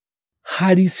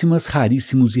Raríssimas,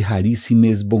 raríssimos e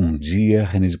raríssimes, bom dia,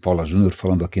 René de Paula Júnior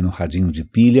falando aqui no Radinho de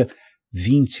Pilha,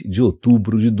 20 de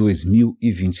outubro de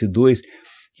 2022,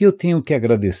 e eu tenho que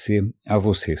agradecer a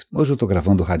vocês. Hoje eu estou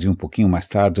gravando o Radinho um pouquinho mais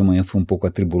tarde, amanhã foi um pouco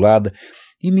atribulada,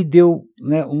 e me deu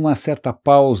uma certa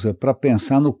pausa para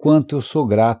pensar no quanto eu sou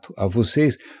grato a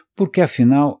vocês, porque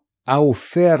afinal a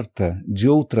oferta de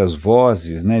outras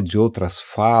vozes, de outras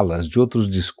falas, de outros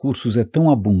discursos é tão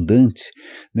abundante,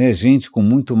 gente com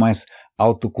muito mais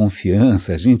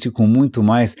autoconfiança, gente com muito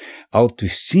mais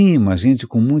autoestima, gente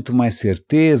com muito mais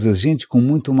certezas, gente com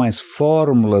muito mais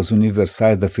fórmulas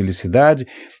universais da felicidade,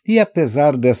 e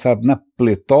apesar dessa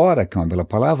pletora, que é uma bela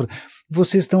palavra,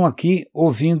 vocês estão aqui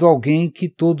ouvindo alguém que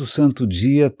todo santo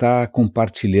dia está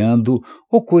compartilhando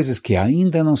ou coisas que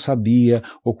ainda não sabia,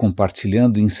 ou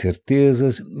compartilhando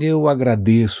incertezas. Eu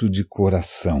agradeço de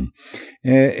coração.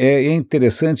 É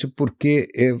interessante porque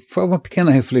foi uma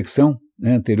pequena reflexão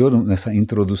anterior, nessa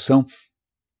introdução.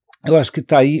 Eu acho que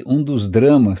está aí um dos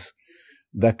dramas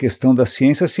da questão da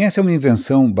ciência. A ciência é uma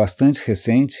invenção bastante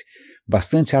recente,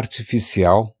 bastante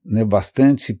artificial,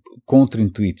 bastante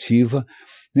contraintuitiva,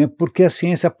 porque a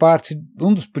ciência parte,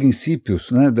 um dos princípios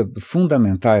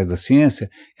fundamentais da ciência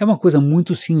é uma coisa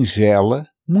muito singela,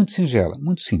 muito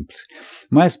simples,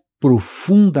 mas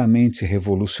profundamente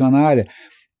revolucionária,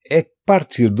 é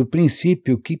partir do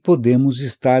princípio que podemos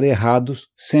estar errados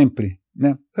sempre.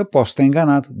 Eu posso estar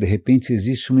enganado, de repente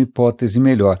existe uma hipótese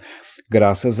melhor.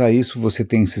 Graças a isso você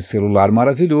tem esse celular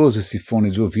maravilhoso, esse fone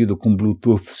de ouvido com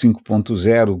Bluetooth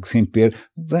 5.0, sem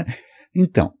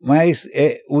Então, mas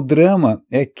o drama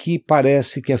é que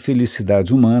parece que a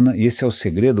felicidade humana, e esse é o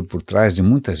segredo por trás de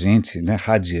muita gente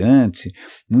radiante,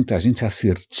 muita gente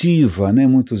assertiva,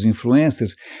 muitos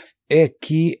influencers, é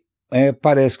que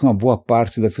parece que uma boa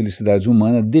parte da felicidade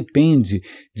humana depende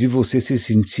de você se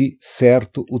sentir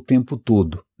certo o tempo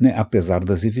todo, apesar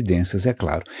das evidências, é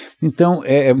claro. Então,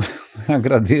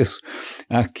 agradeço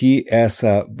aqui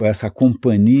essa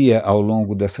companhia ao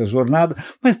longo dessa jornada,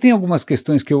 mas tem algumas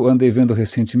questões que eu andei vendo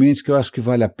recentemente que eu acho que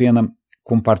vale a pena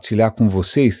compartilhar com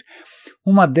vocês.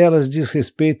 Uma delas diz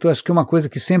respeito, acho que é uma coisa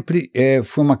que sempre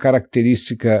foi uma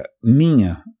característica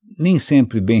minha, nem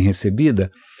sempre bem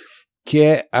recebida, que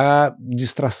é a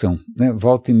distração.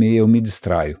 Volta e meia eu me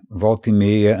distraio, volta e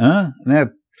meia,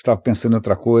 estava pensando em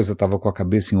outra coisa, estava com a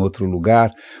cabeça em outro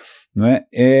lugar,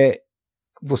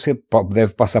 você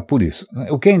deve passar por isso.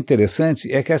 O que é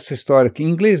interessante é que essa história, que em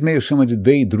inglês meio chama de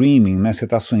daydreaming, você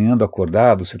está sonhando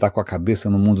acordado, você está com a cabeça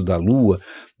no mundo da lua,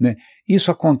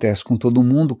 isso acontece com todo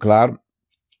mundo, claro,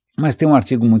 mas tem um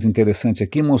artigo muito interessante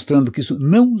aqui mostrando que isso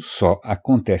não só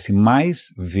acontece mais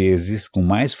vezes, com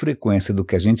mais frequência do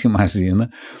que a gente imagina,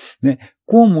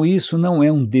 como isso não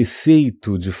é um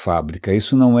defeito de fábrica,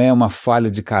 isso não é uma falha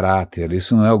de caráter,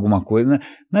 isso não é alguma coisa.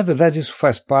 Na verdade, isso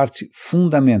faz parte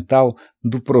fundamental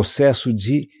do processo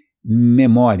de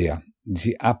memória,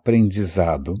 de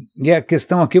aprendizado. E a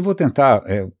questão aqui, eu vou tentar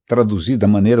traduzir da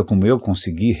maneira como eu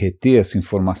consegui reter essa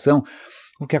informação.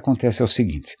 O que acontece é o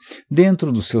seguinte: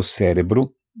 dentro do seu cérebro,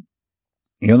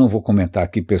 eu não vou comentar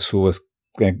aqui pessoas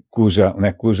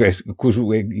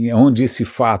onde esse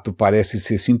fato parece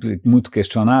ser muito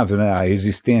questionável, a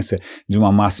existência de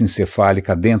uma massa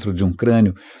encefálica dentro de um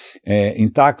crânio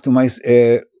intacto, mas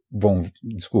bom,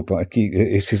 desculpa, aqui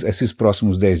esses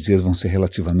próximos 10 dias vão ser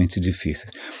relativamente difíceis.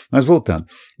 Mas voltando,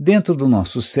 dentro do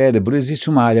nosso cérebro existe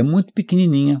uma área muito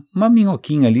pequenininha, uma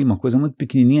minhoquinha ali, uma coisa muito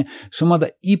pequenininha,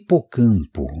 chamada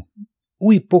hipocampo.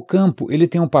 O hipocampo, ele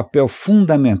tem um papel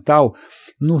fundamental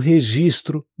no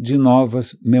registro de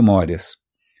novas memórias.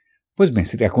 Pois bem,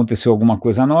 se aconteceu alguma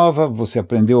coisa nova, você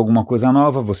aprendeu alguma coisa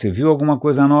nova, você viu alguma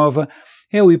coisa nova,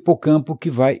 é o hipocampo que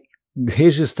vai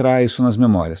registrar isso nas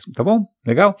memórias, tá bom?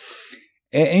 Legal?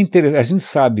 É interessante, a gente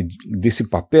sabe desse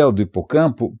papel do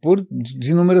hipocampo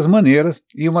de inúmeras maneiras,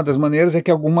 e uma das maneiras é que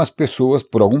algumas pessoas,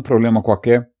 por algum problema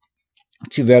qualquer,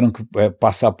 tiveram que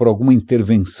passar por alguma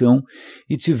intervenção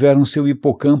e tiveram seu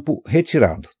hipocampo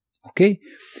retirado, ok?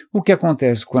 O que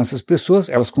acontece com essas pessoas?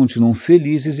 Elas continuam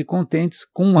felizes e contentes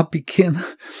com uma pequena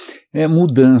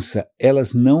mudança.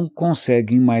 Elas não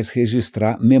conseguem mais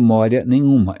registrar memória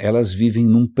nenhuma. Elas vivem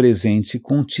num presente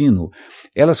contínuo.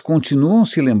 Elas continuam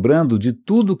se lembrando de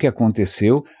tudo o que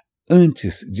aconteceu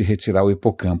antes de retirar o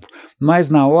hipocampo. Mas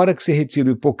na hora que se retira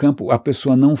o hipocampo, a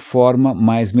pessoa não forma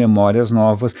mais memórias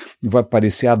novas. Vai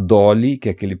parecer a Dolly, que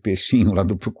é aquele peixinho lá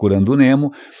do Procurando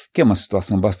Nemo, que é uma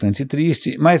situação bastante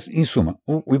triste, mas, em suma,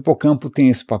 o hipocampo tem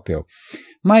esse papel.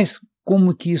 Mas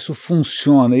como que isso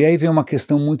funciona? E aí vem uma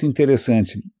questão muito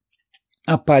interessante.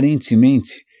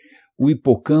 Aparentemente, o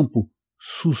hipocampo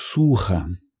sussurra.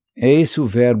 É esse o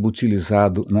verbo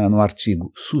utilizado no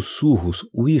artigo, sussurros,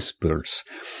 whispers.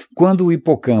 Quando o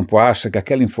hipocampo acha que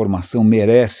aquela informação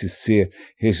merece ser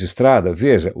registrada,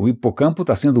 veja, o hipocampo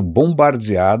está sendo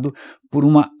bombardeado por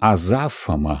uma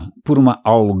azáfama, por uma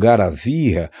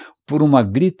algaravia, por uma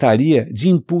gritaria de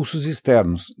impulsos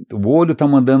externos. O olho está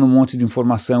mandando um monte de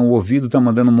informação, o ouvido está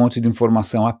mandando um monte de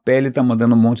informação, a pele está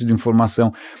mandando um monte de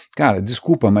informação. Cara,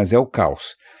 desculpa, mas é o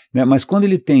caos. Né? Mas quando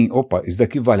ele tem, isso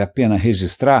daqui vale a pena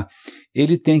registrar,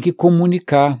 ele tem que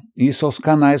comunicar isso aos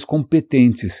canais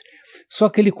competentes. Só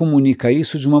que ele comunica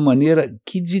isso de uma maneira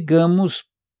que, digamos,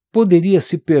 poderia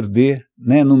se perder,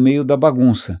 né, no meio da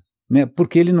bagunça, né?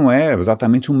 Porque ele não é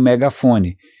exatamente um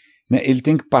megafone. Ele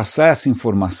tem que passar essa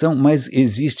informação, mas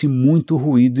existe muito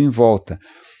ruído em volta.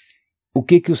 O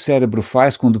que o cérebro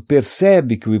faz quando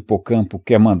percebe que o hipocampo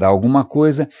quer mandar alguma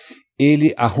coisa?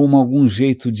 Ele arruma algum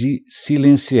jeito de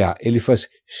silenciar. Ele faz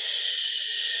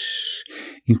shhh.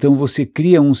 Então você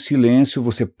cria um silêncio,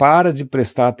 você para de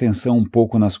prestar atenção um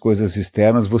pouco nas coisas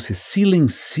externas, você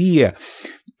silencia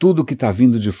tudo que está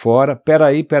vindo de fora.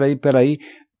 Peraí,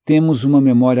 temos uma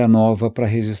memória nova para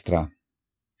registrar.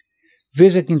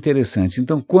 Veja que interessante.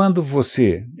 Então, quando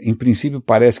você, em princípio,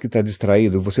 parece que está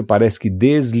distraído, você parece que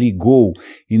desligou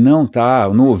e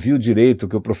não ouviu direito o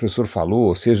que o professor falou,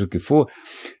 ou seja o que for,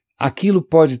 aquilo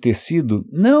pode ter sido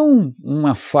não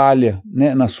uma falha,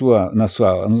 né, na sua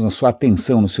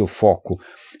atenção, no seu foco.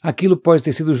 Aquilo pode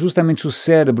ter sido justamente o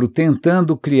cérebro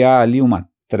tentando criar ali uma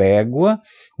trégua,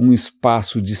 um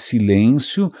espaço de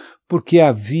silêncio, porque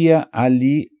havia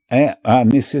ali a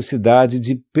necessidade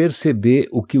de perceber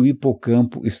o que o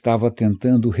hipocampo estava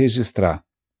tentando registrar.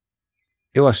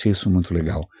 Eu achei isso muito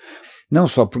legal. Não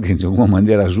só porque de alguma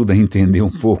maneira ajuda a entender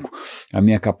um pouco a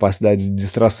minha capacidade de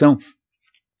distração,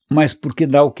 mas porque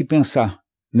dá o que pensar,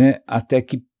 né? Até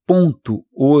que ponto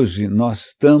hoje nós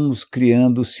estamos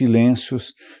criando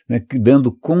silêncios, né,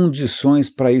 dando condições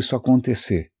para isso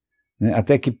acontecer.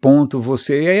 Até que ponto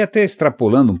você, e aí até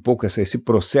extrapolando um pouco esse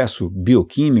processo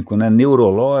bioquímico, né,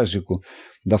 neurológico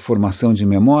da formação de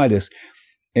memórias,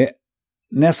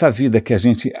 nessa vida que a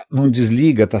gente não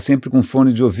desliga, está sempre com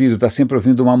fone de ouvido, está sempre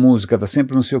ouvindo uma música, está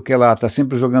sempre não sei o que lá, está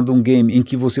sempre jogando um game em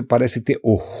que você parece ter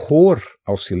horror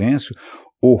ao silêncio,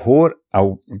 horror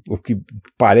ao que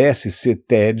parece ser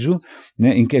tédio,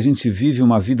 né, em que a gente vive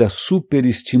uma vida super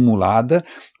estimulada,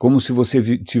 como se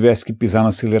você tivesse que pisar no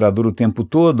acelerador o tempo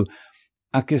todo.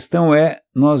 A questão é,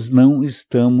 nós não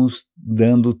estamos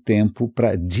dando tempo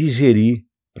para digerir,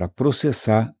 para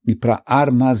processar e para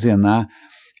armazenar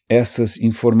essas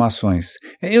informações.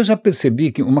 Eu já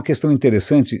percebi que uma questão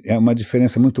interessante, é uma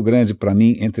diferença muito grande para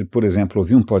mim entre, por exemplo,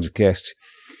 ouvir um podcast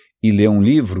e ler um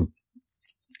livro,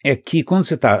 é que quando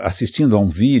você está assistindo a um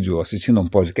vídeo, assistindo a um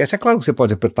podcast, é claro que você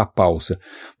pode apertar pausa,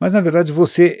 mas na verdade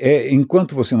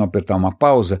enquanto você não apertar uma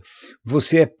pausa,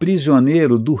 você é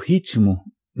prisioneiro do ritmo,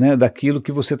 né, daquilo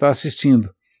que você está assistindo.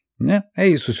 Né? É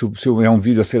isso, se é um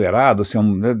vídeo acelerado, se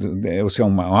é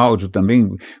um áudio também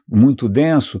muito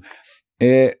denso,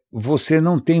 você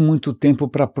não tem muito tempo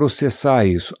para processar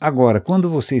isso. Agora, quando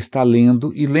você está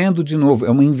lendo, e lendo de novo,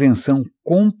 é uma invenção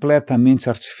completamente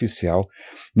artificial,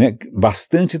 né,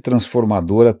 bastante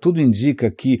transformadora, tudo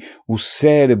indica que o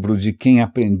cérebro de quem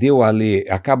aprendeu a ler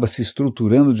acaba se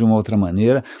estruturando de uma outra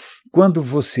maneira. Quando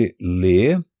você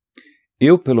lê,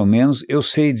 eu pelo menos, eu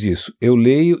sei disso, eu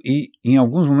leio e em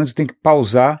alguns momentos tenho que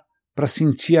pausar para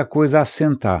sentir a coisa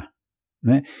assentar.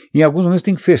 Né? Em alguns momentos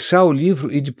tem que fechar o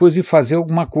livro e depois ir fazer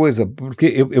alguma coisa, porque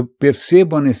eu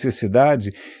percebo a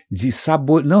necessidade de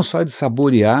não só de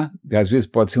saborear, às vezes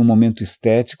pode ser um momento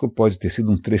estético, pode ter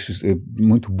sido um trecho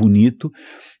muito bonito,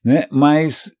 né?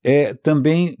 Mas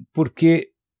também porque,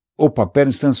 pera um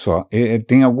instante só,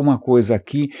 tem alguma coisa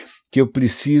aqui que eu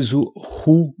preciso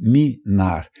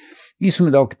ruminar. Isso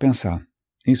me dá o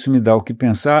que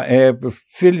pensar.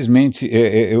 Felizmente,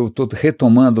 eu estou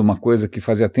retomando uma coisa que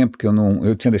fazia tempo que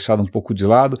eu tinha deixado um pouco de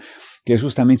lado, que é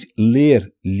justamente ler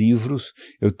livros.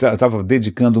 Eu estava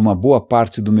dedicando uma boa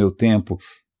parte do meu tempo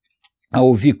a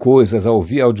ouvir coisas, a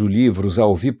ouvir audiolivros, a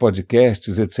ouvir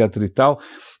podcasts, etc. e tal,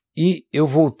 e eu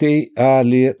voltei a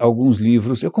ler alguns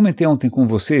livros. Eu comentei ontem com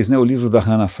vocês, né, o livro da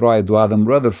Hannah Freud, do Adam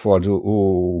Rutherford,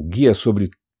 o Guia sobre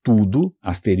Tudo,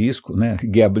 asterisco, né,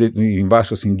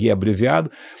 embaixo assim, guia abreviado.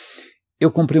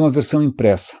 Eu comprei uma versão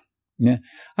impressa. Né?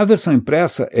 A versão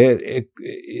impressa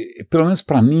pelo menos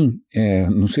para mim,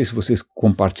 não sei se vocês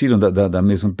compartilham da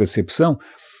mesma percepção,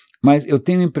 mas eu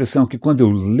tenho a impressão que quando eu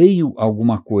leio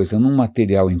alguma coisa num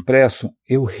material impresso,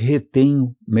 eu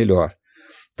retenho melhor.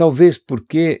 Talvez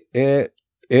porque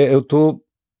eu estou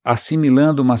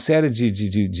assimilando uma série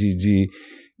de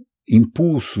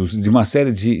impulsos, de uma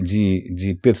série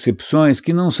de percepções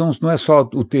que não é só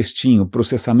o textinho, o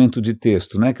processamento de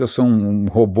texto, não é que eu sou um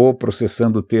robô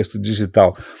processando o texto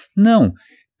digital. Não,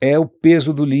 é o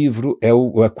peso do livro, é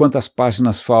quantas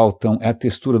páginas faltam, é a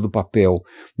textura do papel,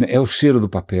 né, é o cheiro do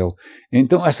papel.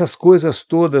 Então essas coisas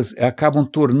todas acabam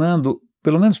tornando,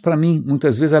 pelo menos para mim,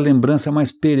 muitas vezes a lembrança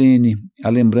mais perene, a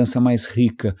lembrança mais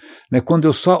rica. Né? Quando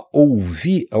eu só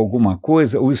ouvi alguma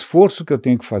coisa, o esforço que eu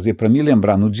tenho que fazer para me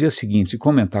lembrar no dia seguinte e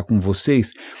comentar com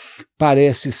vocês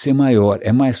parece ser maior,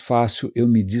 é mais fácil eu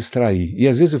me distrair. E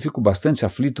às vezes eu fico bastante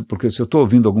aflito, porque se eu estou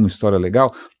ouvindo alguma história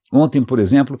legal, ontem, por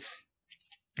exemplo,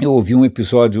 eu ouvi um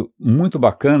episódio muito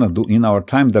bacana do In Our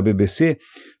Time, da BBC,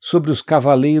 sobre os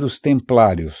cavaleiros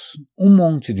templários. Um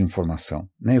monte de informação.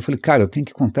 Né? Eu falei, cara, eu tenho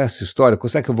que contar essa história,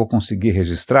 será que eu vou conseguir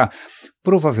registrar?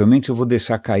 Provavelmente eu vou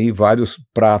deixar cair vários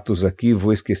pratos aqui,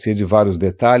 vou esquecer de vários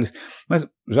detalhes, mas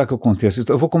já que eu contei essa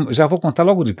história, já vou contar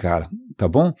logo de cara, tá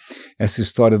bom? Essa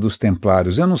história dos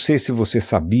templários. Eu não sei se você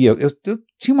sabia, eu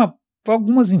tinha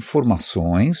algumas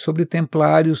informações sobre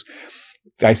templários.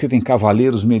 Aí você tem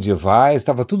cavaleiros medievais,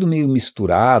 estava tudo meio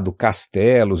misturado,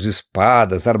 castelos,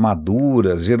 espadas,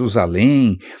 armaduras,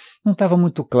 Jerusalém, não estava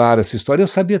muito claro essa história. Eu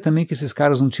sabia também que esses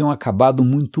caras não tinham acabado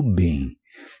muito bem.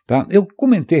 Tá? Eu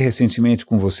comentei recentemente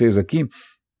com vocês aqui,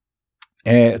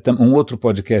 um outro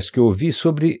podcast que eu ouvi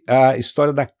sobre a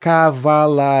história da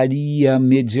cavalaria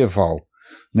medieval,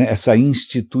 né? Essa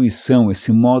instituição,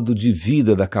 esse modo de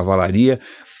vida da cavalaria,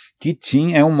 que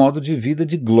é um modo de vida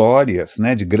de glórias,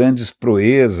 né, de grandes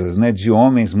proezas, né, de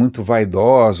homens muito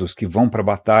vaidosos que vão para a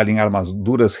batalha em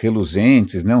armaduras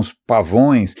reluzentes, né, uns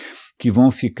pavões que vão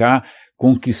ficar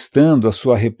conquistando a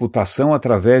sua reputação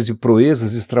através de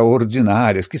proezas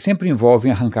extraordinárias, que sempre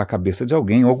envolvem arrancar a cabeça de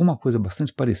alguém ou alguma coisa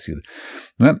bastante parecida.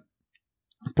 Não é?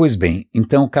 Pois bem,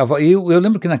 então eu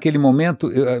lembro que naquele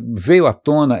momento veio à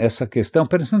tona essa questão,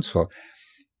 pensando só,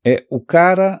 o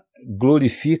cara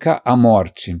glorifica a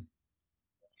morte,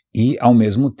 e, ao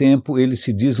mesmo tempo, ele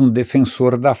se diz um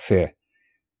defensor da fé.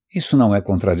 Isso não é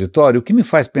contraditório? O que me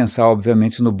faz pensar,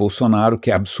 obviamente, no Bolsonaro,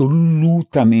 que é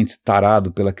absolutamente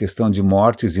tarado pela questão de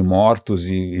mortes e mortos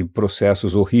e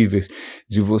processos horríveis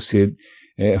de você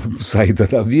saída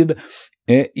da vida,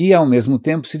 e, ao mesmo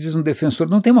tempo, se diz um defensor.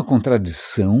 Não tem uma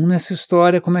contradição nessa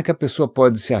história? Como é que a pessoa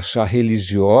pode se achar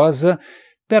religiosa?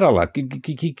 Pera lá, que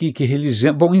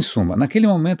religião... Bom, em suma, naquele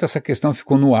momento essa questão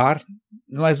ficou no ar,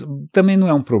 mas também não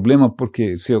é um problema,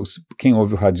 porque quem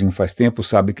ouve o Radinho faz tempo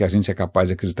sabe que a gente é capaz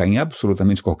de acreditar em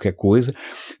absolutamente qualquer coisa,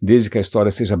 desde que a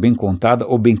história seja bem contada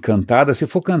ou bem cantada. Se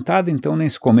for cantada, então nem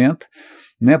se comenta,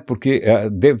 né? Porque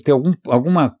deve ter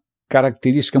alguma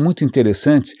característica muito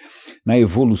interessante na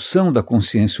evolução da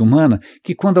consciência humana,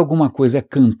 que quando alguma coisa é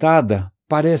cantada,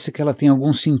 parece que ela tem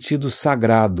algum sentido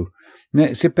sagrado.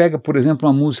 Né? Você pega, por exemplo,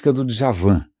 a música do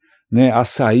Djavan, né?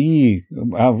 Açaí,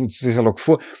 seja lá o que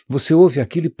for, você ouve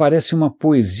aquilo e parece uma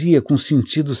poesia com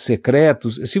sentidos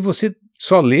secretos. Se você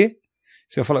só lê,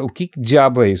 você vai falar, o que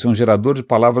diabo é isso? É um gerador de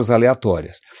palavras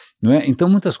aleatórias. Não é? Então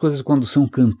muitas coisas, quando são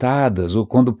cantadas ou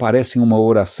quando parecem uma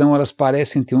oração, elas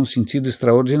parecem ter um sentido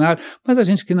extraordinário, mas a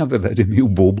gente que na verdade é meio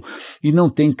bobo e não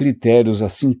tem critérios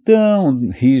assim tão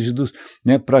rígidos,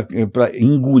 né, para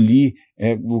engolir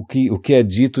o que é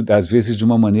dito, às vezes de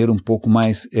uma maneira um pouco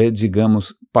mais,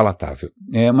 digamos, palatável.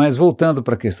 Mas voltando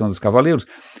para a questão dos cavaleiros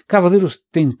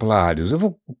templários, eu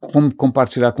vou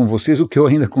compartilhar com vocês o que eu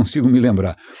ainda consigo me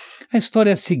lembrar. A história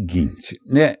é a seguinte,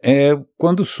 né?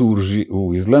 Quando surge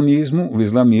o islamismo,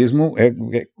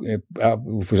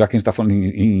 já que a gente está falando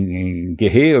em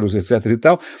guerreiros, etc. e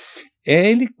tal,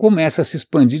 ele começa a se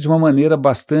expandir de uma maneira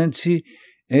bastante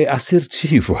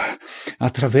assertiva,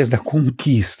 através da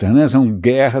conquista, né? São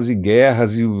guerras e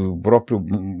guerras, e o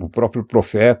próprio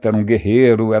profeta era um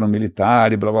guerreiro, era um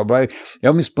militar, e blá blá blá. É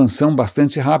uma expansão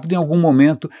bastante rápida. Em algum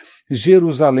momento,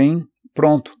 Jerusalém,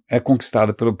 pronto, é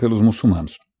conquistada pelos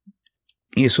muçulmanos.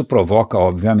 Isso provoca,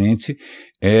 obviamente,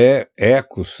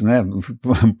 ecos, né?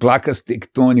 Placas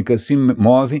tectônicas se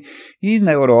movem, e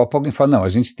na Europa alguém fala, não, a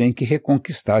gente tem que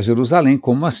reconquistar Jerusalém.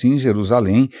 Como assim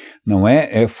Jerusalém? Não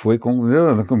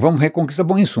vamos reconquistar.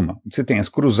 Bom, em suma, você tem as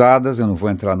cruzadas, eu não vou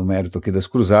entrar no mérito aqui das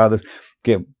cruzadas,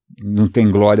 porque não tem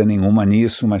glória nenhuma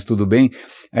nisso, mas tudo bem.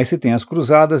 Aí você tem as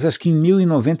cruzadas, acho que em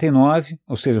 1099,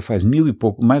 ou seja, faz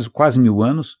quase 1000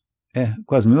 anos,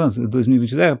 quase 1000 anos,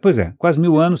 2022, pois quase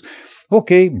 1000 anos.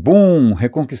 Ok,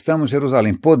 reconquistamos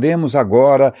Jerusalém. Podemos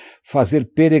agora fazer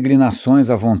peregrinações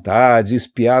à vontade,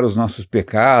 expiar os nossos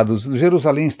pecados.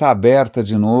 Jerusalém está aberta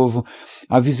de novo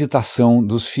à visitação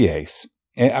dos fiéis.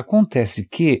 acontece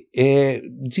que,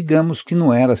 digamos que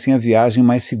não era assim a viagem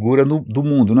mais segura do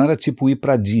mundo, não era tipo ir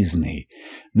para Disney,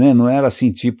 né? Não era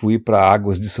assim tipo ir para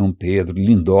Águas de São Pedro,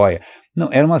 Lindóia. Não,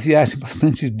 era uma viagem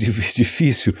bastante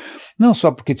difícil, não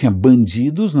só porque tinha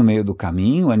bandidos no meio do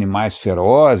caminho, animais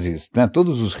ferozes, né,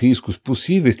 todos os riscos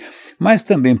possíveis, mas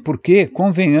também porque,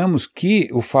 convenhamos que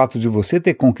o fato de você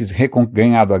ter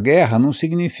ganhado a guerra não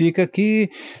significa que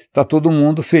está todo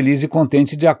mundo feliz e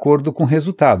contente de acordo com o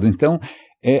resultado. Então,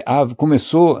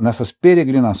 começou nessas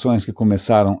peregrinações que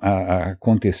começaram a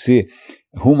acontecer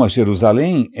rumo a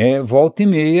Jerusalém, volta e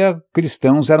meia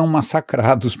cristãos eram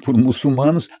massacrados por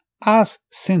muçulmanos às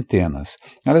centenas.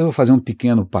 Aliás, vou fazer um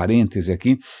pequeno parêntese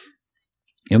aqui.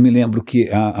 Eu me lembro que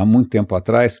há muito tempo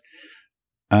atrás,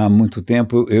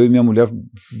 eu e minha mulher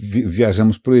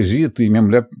viajamos para o Egito, e minha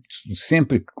mulher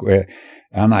sempre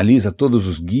analisa todos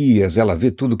os guias, ela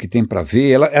vê tudo que tem para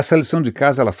ver, essa lição de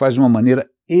casa ela faz de uma maneira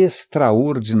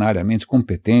extraordinariamente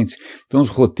competente, então os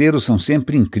roteiros são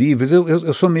sempre incríveis.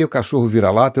 Eu sou meio cachorro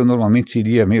vira-lata, eu normalmente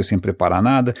iria meio sem preparar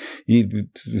nada e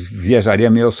viajaria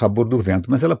meio ao sabor do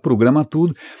vento, mas ela programa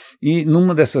tudo, e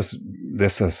numa desses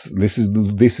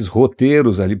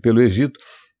roteiros ali pelo Egito,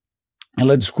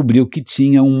 ela descobriu que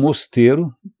tinha um mosteiro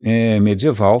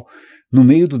medieval no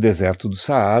meio do deserto do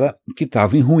Saara, que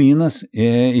estava em ruínas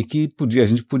e que a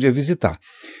gente podia visitar.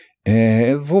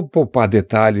 Vou poupar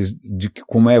detalhes de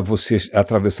como é você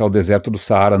atravessar o deserto do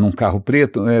Saara num carro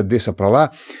preto, deixa para lá,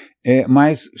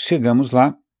 mas chegamos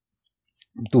lá,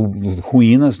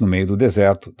 ruínas no meio do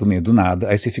deserto, do meio do nada.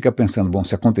 Aí você fica pensando, bom,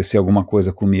 se acontecer alguma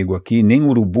coisa comigo aqui, nem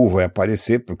urubu vai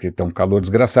aparecer, porque está um calor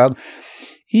desgraçado,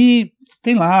 e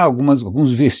tem lá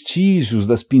alguns vestígios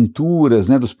das pinturas,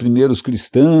 né, dos primeiros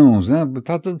cristãos, né,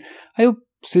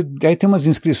 aí tem umas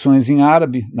inscrições em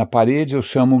árabe na parede, eu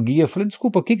chamo o guia, falei,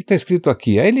 desculpa, o que está escrito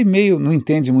aqui? Aí ele meio não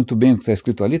entende muito bem o que está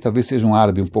escrito ali, talvez seja um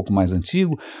árabe um pouco mais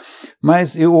antigo,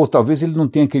 mas ou talvez ele não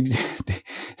tenha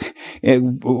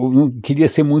não queria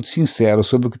ser muito sincero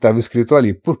sobre o que estava escrito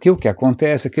ali, porque o que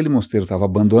acontece, aquele mosteiro estava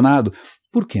abandonado,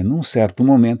 porque num certo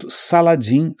momento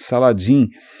Saladin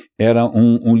era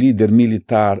um líder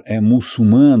militar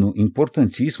muçulmano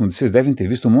importantíssimo. Vocês devem ter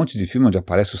visto um monte de filme onde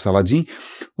aparece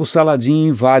o Saladin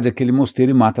invade aquele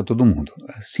mosteiro e mata todo mundo,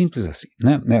 simples assim,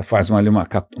 né? Faz uma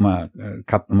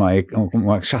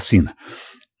chacina.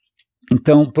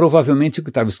 Então, provavelmente o que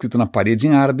estava escrito na parede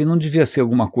em árabe não devia ser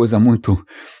alguma coisa muito,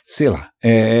 sei lá.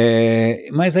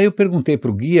 Mas aí eu perguntei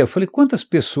para o guia, falei, quantas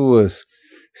pessoas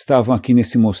estavam aqui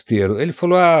nesse mosteiro? Ele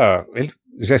falou,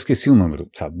 já esqueci o número,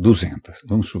 sabe, 200,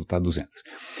 vamos chutar 200.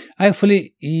 Aí eu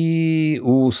falei, e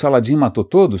o Saladin matou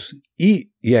todos? E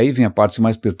aí vem a parte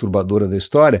mais perturbadora da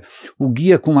história, o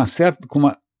guia com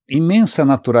uma imensa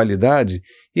naturalidade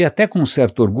e até com um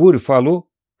certo orgulho falou,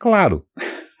 claro.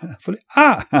 Eu falei,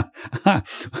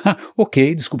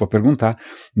 ok, desculpa perguntar,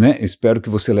 né? Espero que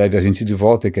você leve a gente de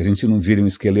volta e que a gente não vire um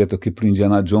esqueleto aqui para o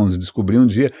Indiana Jones descobrir um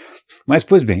dia. Mas,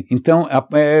 pois bem, então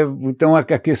a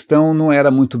questão não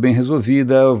era muito bem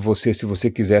resolvida. Se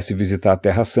você quisesse visitar a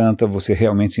Terra Santa, você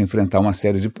realmente ia enfrentar uma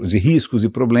série de riscos e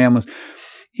problemas.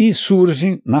 E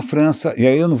surge na França, e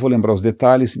aí eu não vou lembrar os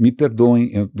detalhes, me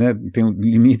perdoem, tenho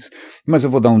limites, mas eu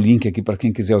vou dar um link aqui para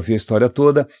quem quiser ouvir a história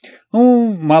toda.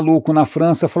 Um maluco na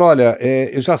França falou, olha,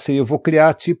 eu já sei, eu vou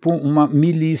criar tipo uma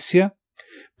milícia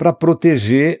para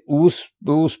proteger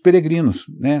os peregrinos,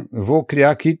 né? Eu vou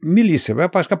criar aqui milícia,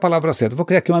 acho que é a palavra certa, eu vou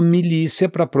criar aqui uma milícia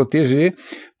para proteger,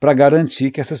 para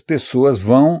garantir que essas pessoas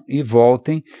vão e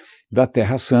voltem da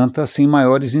Terra Santa sem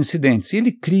maiores incidentes. E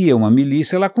ele cria uma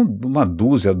milícia lá com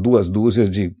duas dúzias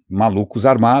de malucos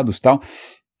armados e tal,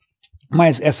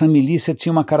 mas essa milícia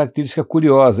tinha uma característica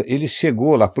curiosa. Ele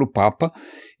chegou lá para o Papa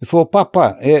e falou,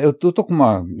 Papa, eu estou com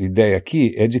uma ideia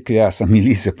aqui, de criar essa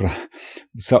milícia para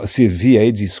servir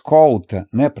aí de escolta,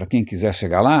 né, para quem quiser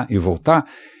chegar lá e voltar,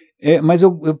 mas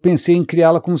eu pensei em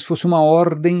criá-la como se fosse uma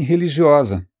ordem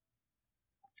religiosa.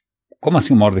 Como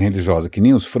assim uma ordem religiosa? Que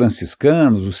nem os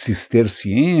franciscanos, os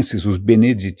cistercienses, os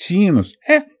beneditinos?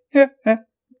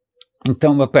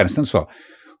 Então, presta só,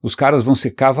 os caras vão ser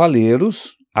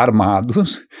cavaleiros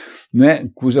armados, né,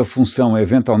 cuja função é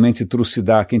eventualmente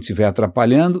trucidar quem estiver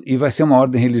atrapalhando, e vai ser uma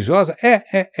ordem religiosa?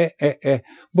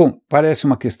 Bom, parece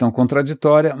uma questão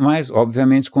contraditória, mas,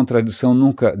 obviamente, contradição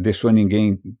nunca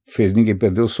fez ninguém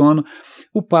perder o sono.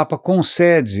 O Papa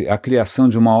concede a criação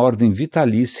de uma ordem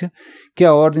vitalícia, que é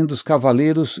a ordem dos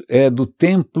cavaleiros do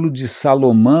Templo de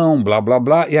Salomão, blá, blá,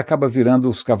 blá, e acaba virando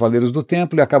os cavaleiros do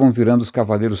Templo e acabam virando os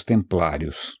cavaleiros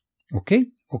templários. Ok?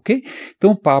 ok?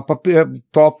 Então o Papa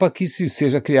topa que se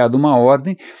seja criada uma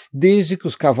ordem, desde que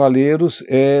os cavaleiros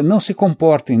não se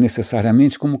comportem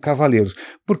necessariamente como cavaleiros,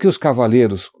 porque os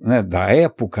cavaleiros, né, da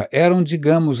época eram,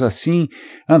 digamos assim,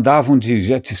 andavam de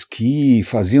jet ski,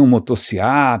 faziam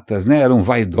motociatas, né, eram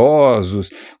vaidosos,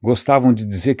 gostavam de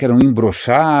dizer que eram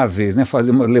imbrocháveis, né,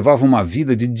 levavam uma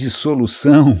vida de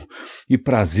dissolução e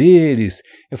prazeres.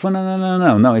 Eu falo,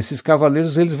 não, esses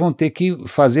cavaleiros eles vão ter que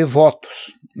fazer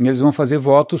votos. Eles vão fazer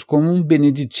votos como um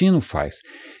beneditino faz.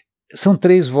 São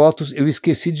 3 votos, eu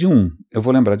esqueci de um, eu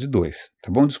vou lembrar de 2,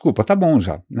 tá bom? Desculpa, tá bom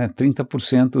já, né?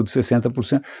 30% de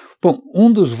 60%. Bom,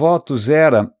 um dos votos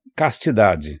era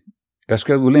castidade. Acho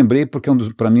que eu lembrei porque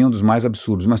para mim é um dos mais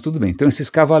absurdos, mas tudo bem. Então esses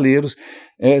cavaleiros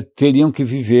teriam que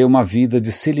viver uma vida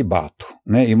de celibato,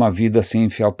 né? E uma vida sem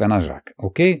enfiar o pé na jaca,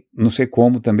 ok? Não sei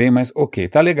como também, mas ok,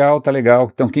 tá legal.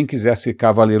 Então quem quiser ser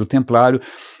cavaleiro templário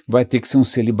vai ter que ser um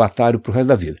celibatário para o resto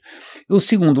da vida. O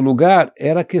segundo lugar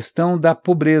era a questão da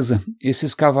pobreza.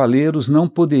 Esses cavaleiros não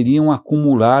poderiam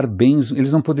acumular bens,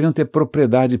 eles não poderiam ter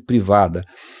propriedade privada,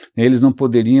 eles não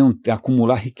poderiam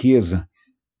acumular riqueza.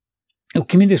 O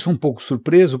que me deixou um pouco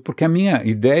surpreso, porque a minha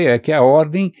ideia é que a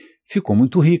ordem ficou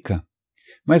muito rica.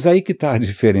 Mas aí que está a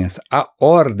diferença. A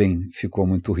ordem ficou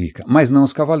muito rica, mas não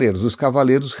os cavaleiros. Os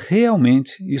cavaleiros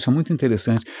realmente, isso é muito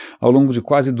interessante, ao longo de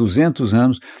quase 200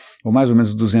 anos, ou mais ou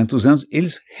menos 200 anos,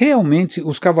 eles realmente,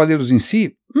 os cavaleiros em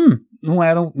si, não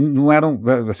eram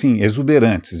assim,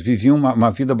 exuberantes, viviam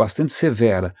uma vida bastante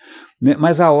severa, né?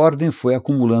 Mas a ordem foi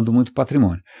acumulando muito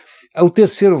patrimônio. O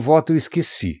terceiro voto eu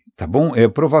esqueci, tá bom?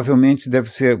 Provavelmente deve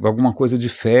ser alguma coisa de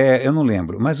fé, eu não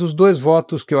lembro. Mas os 2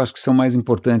 votos que eu acho que são mais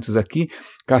importantes aqui,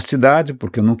 castidade,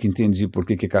 porque eu nunca entendi por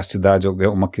que castidade é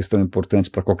uma questão importante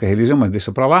para qualquer religião, mas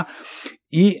deixa para lá,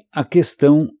 e a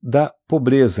questão da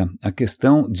pobreza, a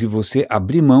questão de você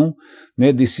abrir mão,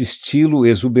 né, desse estilo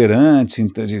exuberante,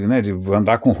 de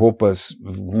andar com roupas,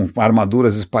 com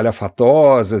armaduras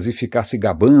espalhafatosas e ficar se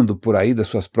gabando por aí das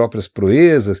suas próprias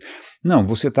proezas. Não,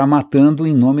 você está matando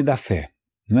em nome da fé.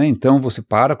 Né? Então você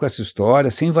para com essa história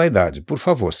sem vaidade, por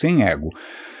favor, sem ego.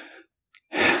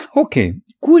 Ok,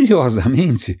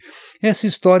 curiosamente, essa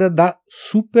história dá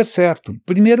super certo.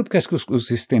 Primeiro porque acho que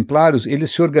os templários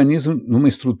eles se organizam numa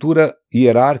estrutura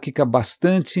hierárquica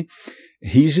bastante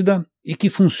rígida e que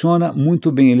funciona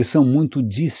muito bem, eles são muito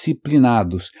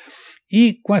disciplinados.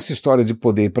 E com essa história de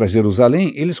poder ir para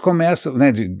Jerusalém, eles começam,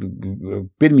 né, de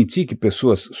permitir que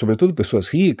pessoas, sobretudo pessoas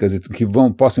ricas, que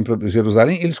possam ir para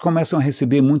Jerusalém, eles começam a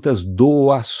receber muitas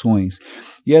doações.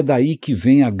 E é daí que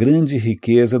vem a grande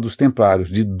riqueza dos templários,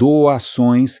 de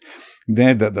doações,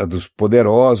 né, dos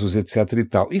poderosos, etc. e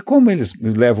tal. E como eles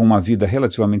levam uma vida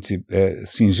relativamente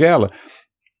singela,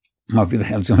 uma vida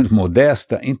relativamente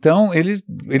modesta, então eles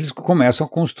começam a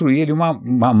construir ali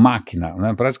uma máquina,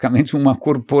 né, praticamente uma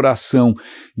corporação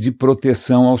de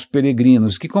proteção aos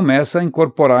peregrinos, que começa a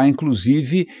incorporar,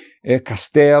 inclusive,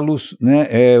 castelos,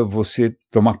 né, você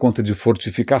tomar conta de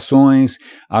fortificações,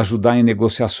 ajudar em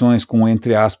negociações com,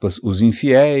 entre aspas, os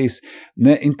infiéis,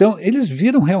 né? Então eles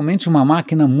viram realmente uma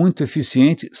máquina muito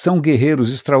eficiente, são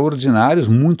guerreiros extraordinários,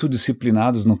 muito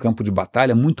disciplinados no campo de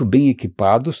batalha, muito bem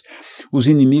equipados, os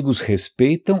inimigos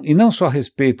respeitam, e não só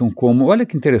respeitam como, olha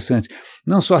que interessante,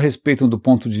 não só respeitam do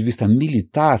ponto de vista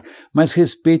militar, mas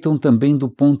respeitam também do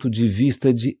ponto de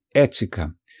vista de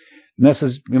ética.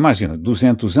 Imagina,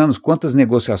 200 anos, quantas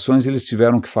negociações eles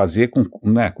tiveram que fazer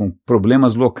com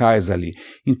problemas locais ali.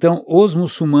 Então, os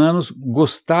muçulmanos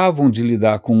gostavam de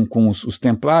lidar com os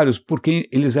templários porque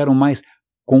eles eram mais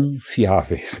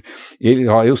confiáveis.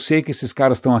 Eu sei que esses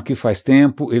caras estão aqui faz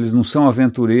tempo, eles não são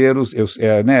aventureiros,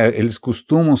 eles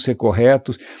costumam ser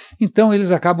corretos, então eles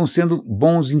acabam sendo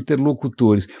bons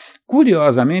interlocutores.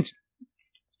 Curiosamente,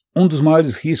 um dos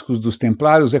maiores riscos dos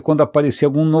templários é quando aparecer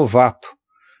algum novato.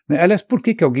 Aliás, por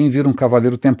que alguém vira um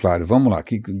cavaleiro templário? Vamos lá,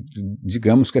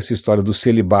 digamos que essa história do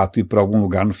celibato ir para algum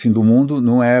lugar no fim do mundo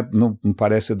não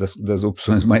parece das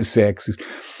opções mais sexys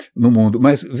no mundo.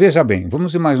 Mas veja bem,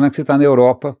 vamos imaginar que você está na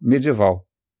Europa medieval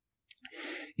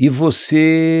e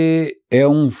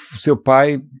seu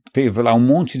pai teve lá um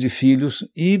monte de filhos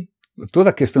e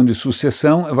toda a questão de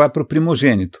sucessão vai para o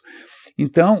primogênito.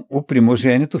 Então, o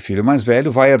primogênito, o filho mais velho,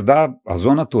 vai herdar a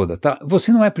zona toda, tá?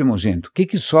 Você não é primogênito. O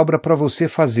que sobra para você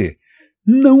fazer?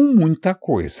 Não muita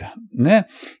coisa, né?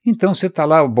 Então, você está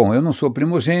lá, bom, eu não sou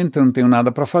primogênito, eu não tenho nada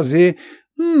para fazer.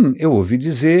 Eu ouvi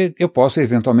dizer, eu posso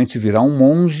eventualmente virar um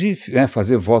monge,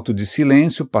 fazer voto de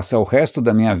silêncio, passar o resto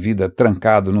da minha vida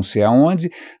trancado não sei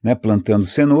aonde, né, plantando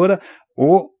cenoura,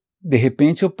 ou, de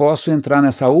repente, eu posso entrar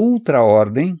nessa outra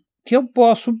ordem, que eu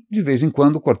posso, de vez em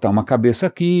quando, cortar uma cabeça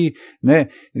aqui, né,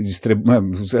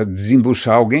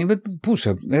 desembuchar alguém.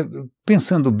 Puxa,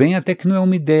 pensando bem, até que não é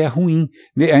uma ideia ruim,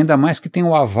 né, ainda mais que tem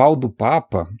o aval do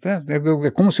Papa, né,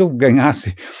 é como se eu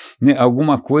ganhasse, né,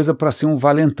 alguma coisa para ser um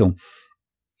valentão.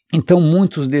 Então,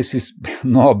 muitos desses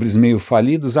nobres meio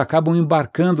falidos acabam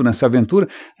embarcando nessa aventura,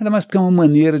 ainda mais porque é uma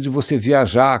maneira de você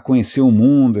viajar, conhecer o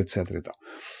mundo, etc. e tal.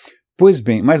 Pois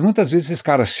bem, mas muitas vezes esses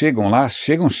caras chegam lá,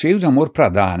 chegam cheios de amor para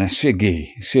dar, né?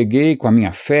 Cheguei com a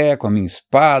minha fé, com a minha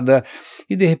espada,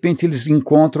 e de repente eles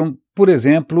encontram, por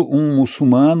exemplo, um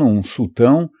muçulmano, um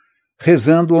sultão,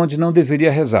 rezando onde não deveria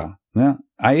rezar, né?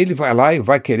 Aí ele vai lá e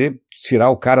vai querer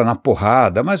tirar o cara na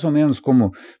porrada, mais ou menos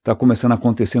como está começando a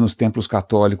acontecer nos templos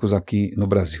católicos aqui no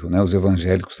Brasil, né? Os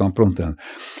evangélicos estão aprontando.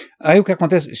 Aí o que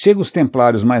acontece? Chega os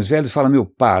templários mais velhos e falam,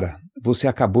 para, você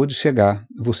acabou de chegar,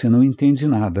 você não entende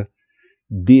nada,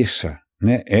 deixa,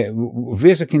 né?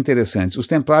 Veja que interessante, os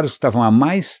templários que estavam há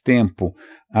mais tempo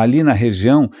ali na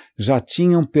região já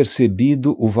tinham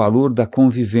percebido o valor da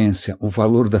convivência, o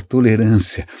valor da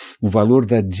tolerância, o valor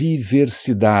da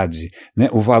diversidade, né?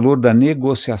 O valor da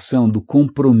negociação, do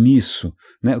compromisso,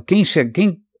 né?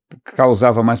 Quem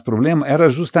causava mais problema era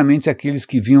justamente aqueles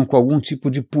que vinham com algum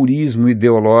tipo de purismo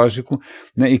ideológico,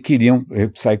 né? E queriam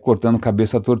sair cortando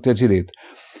cabeça à torta e à direita.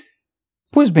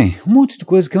 Pois bem, um monte de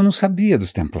coisa que eu não sabia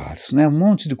dos templários, né? Um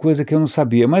monte de coisa que eu não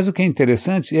sabia, mas o que é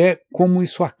interessante é como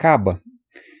isso acaba.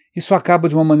 Isso acaba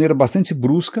de uma maneira bastante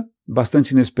brusca,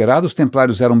 bastante inesperada. Os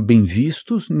templários eram bem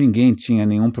vistos, ninguém tinha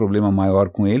nenhum problema maior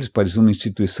com eles, parecia uma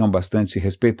instituição bastante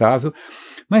respeitável,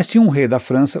 mas tinha um rei da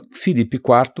França, Filipe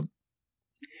IV,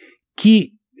 que,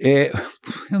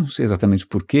 eu não sei exatamente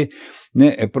porquê,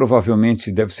 né,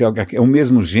 provavelmente deve ser o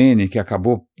mesmo gene que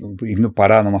acabou indo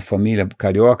parar numa família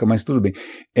carioca, mas tudo bem.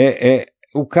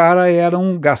 O cara era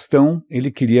um gastão,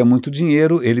 ele queria muito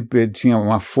dinheiro, ele tinha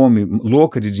uma fome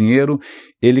louca de dinheiro,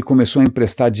 ele começou a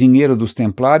emprestar dinheiro dos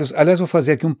templários. Aliás, vou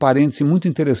fazer aqui um parêntese muito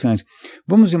interessante.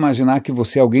 Vamos imaginar que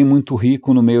você é alguém muito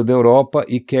rico no meio da Europa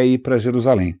e quer ir para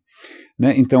Jerusalém,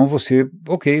 né? Então você,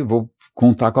 vou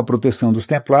contar com a proteção dos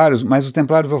templários, mas os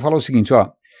templários vão falar o seguinte,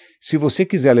 se você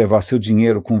quiser levar seu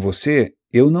dinheiro com você,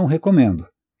 eu não recomendo,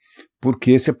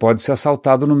 porque você pode ser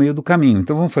assaltado no meio do caminho.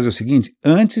 Então vamos fazer o seguinte,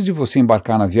 antes de você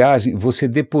embarcar na viagem, você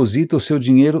deposita o seu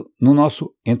dinheiro no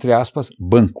nosso, entre aspas,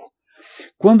 banco.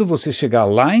 Quando você chegar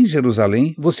lá em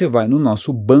Jerusalém, você vai no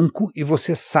nosso banco e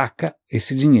você saca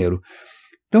esse dinheiro.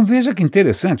 Então veja que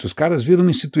interessante, os caras viram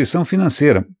uma instituição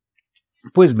financeira.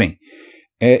 Pois bem,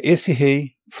 esse rei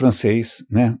francês,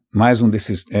 né, mais um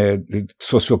desses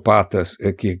sociopatas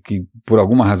que por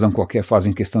alguma razão qualquer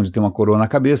fazem questão de ter uma coroa na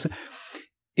cabeça,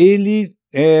 ele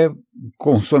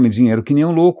consome dinheiro que nem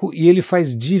um louco e ele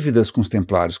faz dívidas com os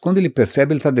templários. Quando ele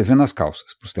percebe, ele está devendo as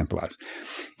calças para os templários.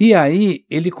 E aí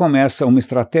ele começa uma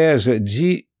estratégia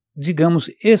de, digamos,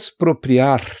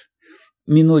 expropriar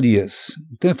minorias.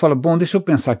 Então ele fala, deixa eu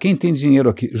pensar, quem tem dinheiro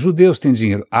aqui? Judeus têm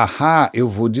dinheiro. Eu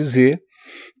vou dizer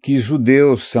que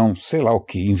judeus são, sei lá o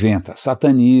que, inventa,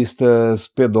 satanistas,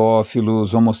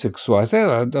 pedófilos, homossexuais,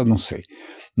 eu não sei,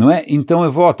 não é? Então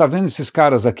eu vou, tá vendo esses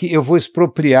caras aqui, eu vou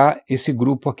expropriar esse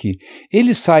grupo aqui.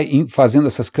 Ele sai fazendo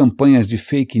essas campanhas de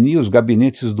fake news,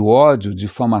 gabinetes do ódio,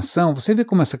 difamação, você vê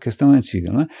como essa questão é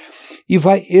antiga, não é? E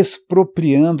vai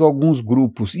expropriando alguns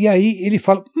grupos, e aí ele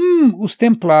fala, os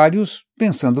templários,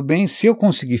 pensando bem, se eu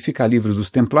conseguir ficar livre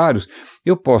dos templários,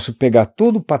 eu posso pegar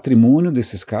todo o patrimônio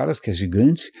desses caras, que é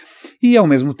gigante, e ao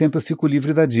mesmo tempo eu fico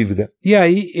livre da dívida. E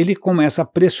aí ele começa a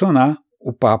pressionar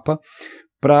o Papa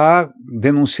para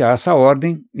denunciar essa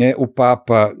ordem. O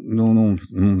Papa não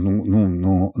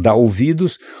dá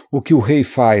ouvidos. O que o rei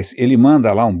faz? Ele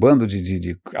manda lá um bando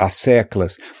de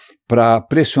asseclas para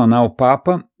pressionar o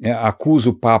Papa, acusa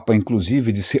o Papa,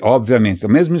 inclusive, de ser, obviamente, a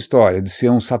mesma história, de ser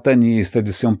um satanista,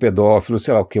 de ser um pedófilo,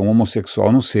 sei lá o que, um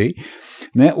homossexual, não sei,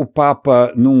 né? O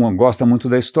Papa não gosta muito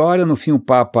da história, no fim o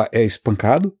Papa é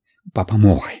espancado, o Papa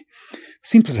morre.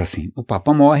 Simples assim, o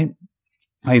Papa morre,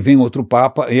 aí vem outro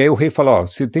Papa, e aí o rei fala,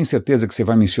 você tem certeza que você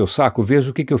vai me encher o saco?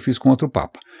 Veja o que eu fiz com outro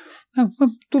Papa.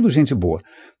 Tudo gente boa.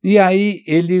 E aí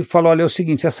ele falou, olha, é o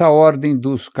seguinte, essa ordem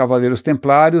dos cavaleiros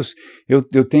templários,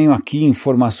 eu tenho aqui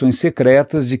informações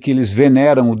secretas de que eles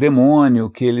veneram o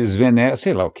demônio, que eles veneram,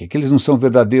 sei lá o quê, que eles não são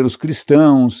verdadeiros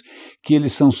cristãos, que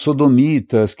eles são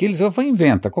sodomitas, que eles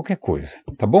inventa qualquer coisa,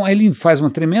 tá bom? Aí ele faz uma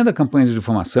tremenda campanha de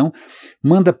difamação,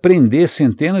 manda prender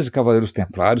centenas de cavaleiros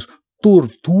templários,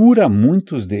 tortura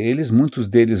muitos deles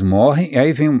morrem, e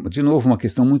aí vem de novo uma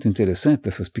questão muito interessante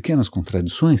dessas pequenas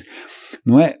contradições,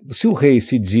 não é? Se o rei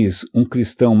se diz um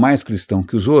cristão mais cristão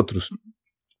que os outros,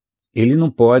 ele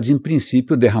não pode, em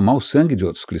princípio, derramar o sangue de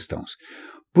outros cristãos,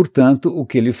 Portanto, o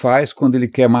que ele faz quando ele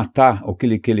quer matar, ou que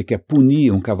ele quer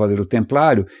punir um cavaleiro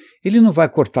templário, ele não vai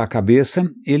cortar a cabeça,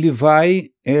 ele vai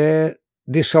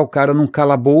deixar o cara num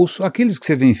calabouço, aqueles que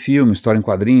você vê em filme, história em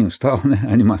quadrinhos, tal, né,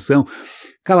 animação.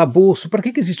 Calabouço, para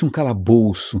que existe um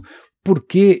calabouço?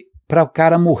 Porque para o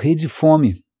cara morrer de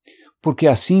fome. Porque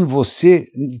assim você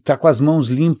está com as mãos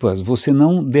limpas, você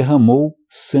não derramou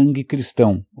sangue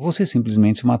cristão, você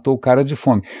simplesmente matou o cara de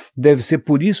fome. Deve ser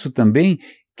por isso também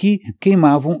que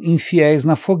queimavam infiéis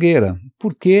na fogueira,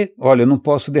 porque, olha, eu não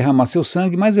posso derramar seu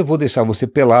sangue, mas eu vou deixar você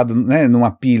pelado, né,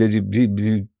 numa pilha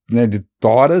de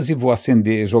toras e vou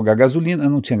acender, jogar gasolina,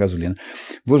 não tinha gasolina,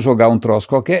 vou jogar um troço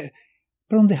qualquer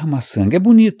para não derramar sangue. É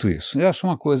bonito isso, eu acho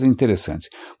uma coisa interessante.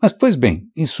 Mas, pois bem,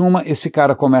 em suma, esse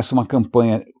cara começa uma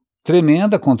campanha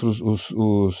tremenda contra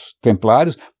os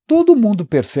templários. Todo mundo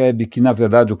percebe que, na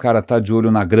verdade, o cara está de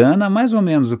olho na grana, mais ou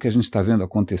menos o que a gente está vendo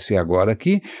acontecer agora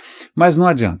aqui, mas não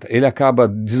adianta. Ele acaba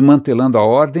desmantelando a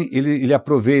ordem, ele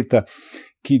aproveita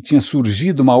que tinha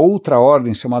surgido uma outra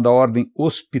ordem chamada Ordem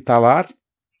Hospitalar.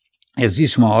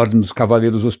 Existe uma ordem dos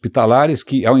cavaleiros hospitalares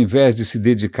que, ao invés de se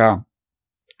dedicar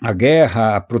à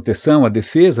guerra, à proteção, à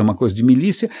defesa, uma coisa de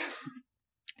milícia,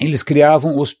 eles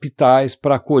criavam hospitais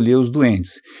para acolher os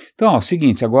doentes. Então, é o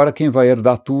seguinte, agora quem vai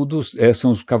herdar tudo são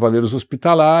os cavaleiros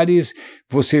hospitalares,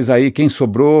 vocês aí, quem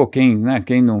sobrou, quem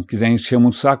não quiser encher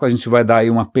muito o saco, a gente vai dar aí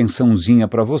uma pensãozinha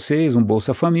para vocês, um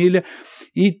Bolsa Família,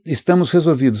 e estamos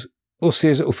resolvidos. Ou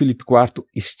seja, o Filipe IV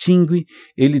extingue,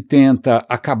 ele tenta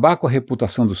acabar com a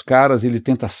reputação dos caras, ele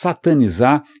tenta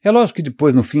satanizar. É lógico que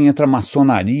depois, no fim, entra a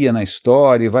maçonaria na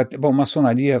história. Bom,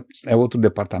 maçonaria é outro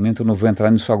departamento, eu não vou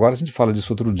entrar nisso agora, a gente fala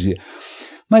disso outro dia.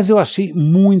 Mas eu achei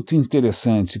muito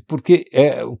interessante, porque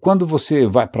quando você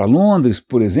vai para Londres,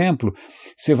 por exemplo,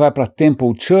 você vai para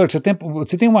Temple Church,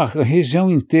 você tem uma região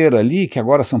inteira ali, que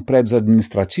agora são prédios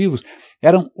administrativos,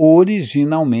 eram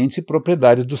originalmente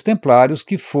propriedades dos templários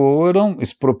que foram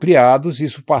expropriados, e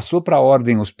isso passou para a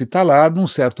ordem hospitalar num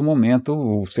certo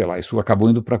momento, sei lá, isso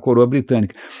acabou indo para a coroa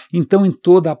britânica. Então, em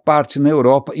toda a parte na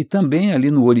Europa e também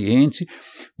ali no Oriente,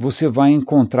 você vai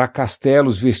encontrar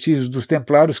castelos, vestígios dos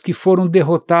templários que foram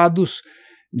derrotados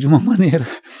de uma maneira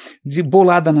de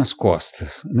bolada nas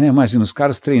costas, né? Imagina os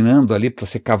caras treinando ali para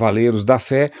ser cavaleiros da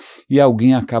fé e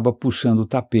alguém acaba puxando o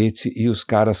tapete e os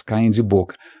caras caem de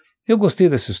boca. Eu gostei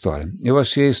dessa história, eu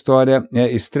achei a história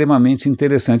extremamente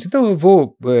interessante. Então eu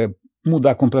vou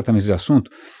mudar completamente de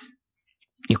assunto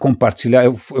e compartilhar.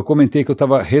 Eu comentei que eu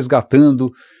estava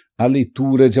resgatando a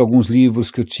leitura de alguns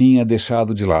livros que eu tinha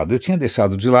deixado de lado. Eu tinha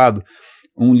deixado de lado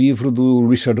um livro do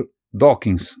Richard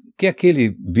Dawkins, que é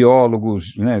aquele biólogo,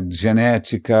 né, de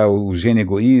genética, o gene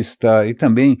egoísta, e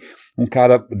também um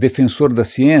cara defensor da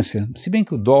ciência, se bem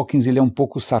que o Dawkins ele é um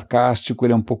pouco sarcástico,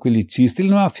 ele é um pouco elitista, ele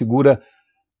não é uma figura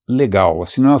legal,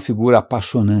 assim, não é uma figura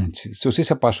apaixonante. Se você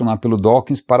se apaixonar pelo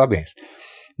Dawkins, parabéns,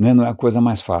 né, não é a coisa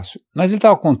mais fácil. Mas ele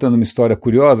estava contando uma história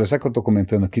curiosa, já que eu estou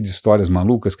comentando aqui de histórias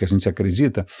malucas que a gente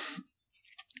acredita,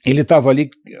 ele estava ali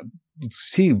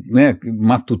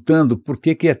matutando por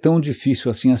que é tão difícil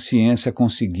assim a ciência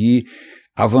conseguir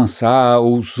avançar,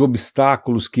 os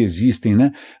obstáculos que existem,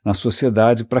 né, na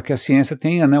sociedade para que a ciência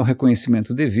tenha, né, o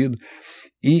reconhecimento devido.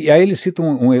 E aí ele cita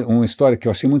uma história que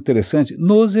eu achei muito interessante.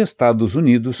 Nos Estados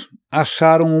Unidos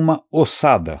acharam uma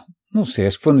ossada, não sei,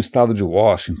 acho que foi no estado de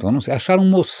Washington, não sei, acharam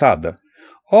uma ossada.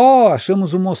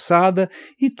 Achamos uma ossada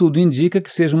e tudo indica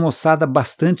que seja uma ossada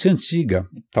bastante antiga,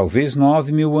 talvez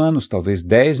 9.000 anos, talvez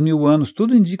 10.000 anos,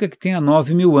 tudo indica que tenha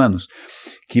 9.000 anos.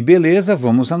 Que beleza,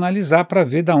 vamos analisar para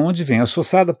ver de onde vem essa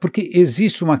ossada, porque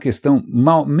existe uma questão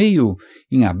meio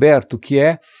em aberto que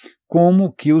é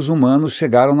como que os humanos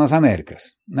chegaram nas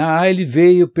Américas. Ele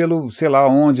veio pelo, sei lá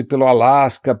onde, pelo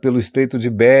Alasca, pelo Estreito de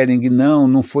Bering,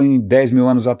 não foi em 10.000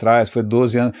 anos atrás, foi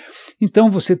 12 anos. Então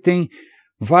você tem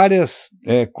várias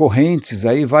correntes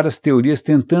aí, várias teorias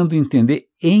tentando entender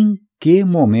em que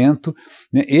momento,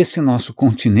 né, esse nosso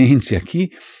continente aqui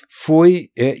foi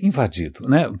invadido,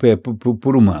 né,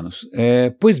 por humanos.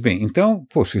 Pois bem, então,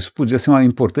 poxa, isso podia ser uma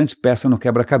importante peça no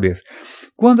quebra-cabeça.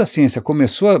 Quando a ciência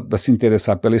começou a se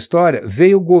interessar pela história,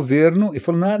 veio o governo e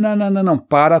falou, não,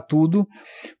 para tudo,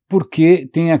 porque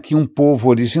tem aqui um povo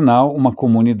original, uma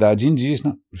comunidade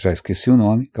indígena, já esqueci o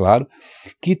nome, claro,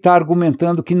 que está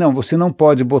argumentando que não, você não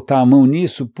pode botar a mão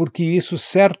nisso, porque isso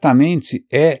certamente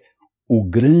é o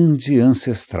grande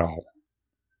ancestral.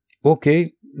 Ok,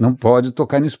 não pode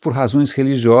tocar nisso por razões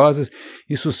religiosas,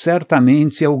 isso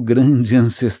certamente é o grande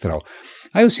ancestral.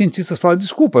 Aí os cientistas falam,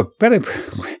 desculpa, peraí,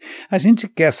 a gente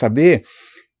quer saber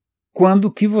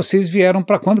quando que vocês vieram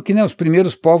para quando que, né, os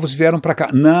primeiros povos vieram para cá.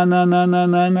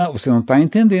 Não, você não está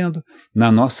entendendo.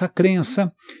 Na nossa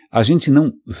crença, a gente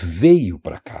não veio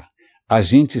para cá. A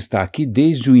gente está aqui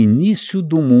desde o início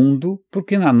do mundo,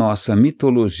 porque na nossa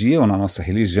mitologia, ou na nossa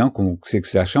religião, como você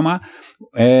quiser chamar,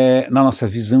 na nossa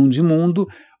visão de mundo,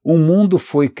 o mundo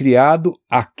foi criado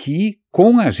aqui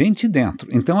com a gente dentro.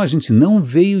 Então a gente não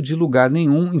veio de lugar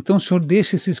nenhum, então o senhor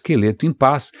deixa esse esqueleto em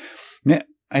paz, né?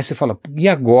 Aí você fala, e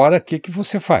agora o que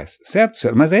você faz? Certo?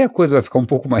 Mas aí a coisa vai ficar um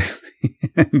pouco mais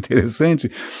interessante,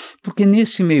 porque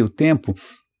nesse meio tempo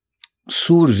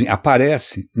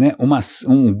aparece, né,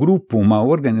 um grupo, uma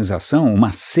organização,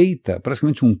 uma seita,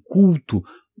 praticamente um culto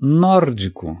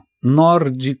nórdico,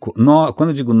 quando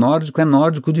eu digo nórdico, é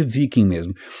nórdico de viking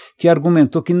mesmo, que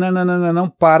argumentou que não,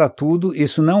 para tudo,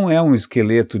 isso não é um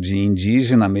esqueleto de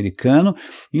indígena americano,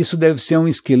 isso deve ser um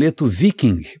esqueleto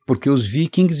viking, porque os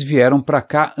vikings vieram para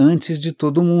cá antes de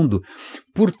todo mundo.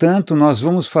 Portanto, nós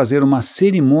vamos fazer uma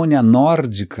cerimônia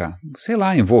nórdica, sei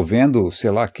lá, envolvendo, sei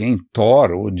lá quem,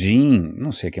 Thor, Odin,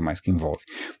 não sei o que mais que envolve,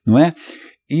 não é?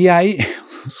 E aí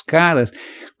os caras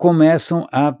começam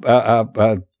a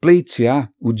pleitear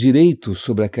o direito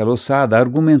sobre aquela ossada,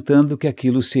 argumentando que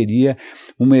aquilo seria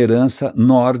uma herança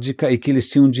nórdica e que eles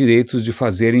tinham direitos de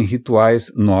fazerem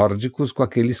rituais nórdicos com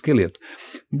aquele esqueleto.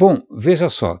 Bom, veja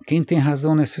só, quem tem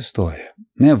razão nessa história?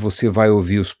 Né? Você vai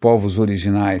ouvir os povos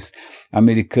originais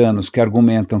americanos que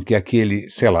argumentam que aquele,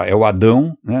 sei lá, é o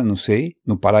Adão, né? Não sei,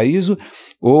 no paraíso,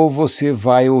 ou você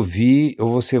vai ouvir,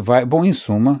 bom, em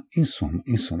suma,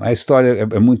 a história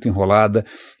é muito enrolada,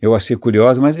 eu achei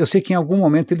curiosa, mas eu sei que em algum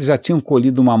momento eles já tinham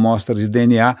colhido uma amostra de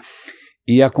DNA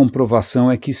e a comprovação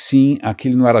é que sim,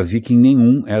 aquele não era viking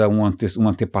nenhum, era um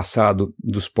antepassado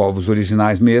dos povos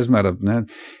originais mesmo, era, né?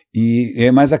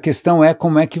 Mas a questão é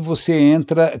como é que você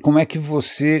entra, como é que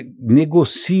você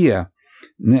negocia,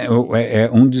 né,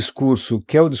 um discurso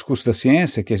que é o discurso da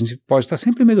ciência, que a gente pode estar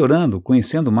sempre melhorando,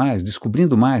 conhecendo mais,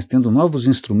 descobrindo mais, tendo novos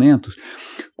instrumentos,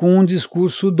 com um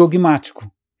discurso dogmático,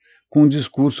 com um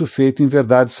discurso feito em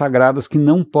verdades sagradas que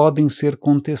não podem ser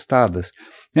contestadas.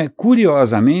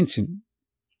 Curiosamente,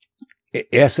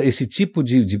 esse tipo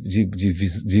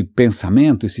de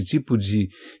pensamento, esse tipo de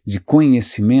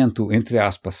conhecimento, entre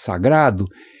aspas, sagrado,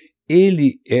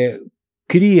 ele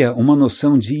cria uma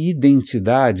noção de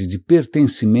identidade, de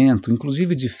pertencimento,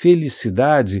 inclusive de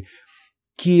felicidade,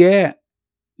 que é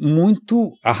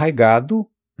muito arraigado,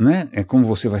 né? É como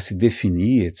você vai se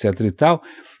definir, etc. e tal.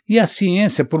 E a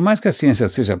ciência, por mais que a ciência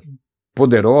seja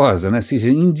poderosa, né, seja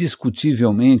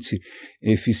indiscutivelmente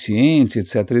eficiente,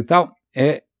 etc. e tal,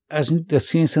 a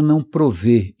ciência não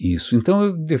provê isso.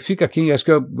 Então eu fico aqui, acho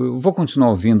que eu vou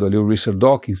continuar ouvindo ali o Richard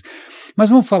Dawkins, mas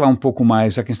vamos falar um pouco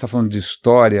mais, já que a gente está falando de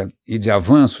história e de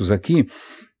avanços aqui.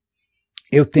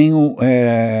 Eu tenho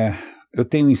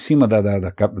em cima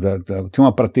tem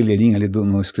uma prateleirinha ali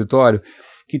no escritório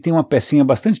que tem uma pecinha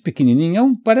bastante pequenininha,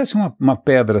 parece uma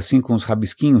pedra assim com os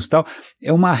rabisquinhos e tal,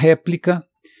 é uma réplica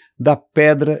da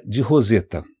pedra de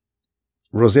Rosetta.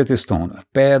 Rosetta Stone,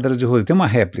 pedra de Rosetta, tem uma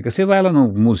réplica, você vai lá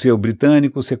no Museu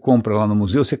Britânico, você compra lá no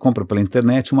museu, você compra pela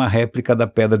internet uma réplica da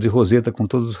pedra de Rosetta com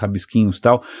todos os rabisquinhos e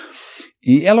tal,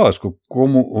 e é lógico,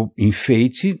 como o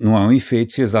enfeite, não é um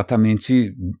enfeite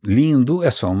exatamente lindo, é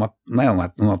só uma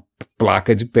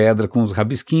placa de pedra com os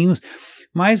rabisquinhos,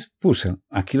 mas, puxa,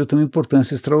 aquilo tem uma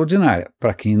importância extraordinária.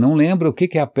 Para quem não lembra, o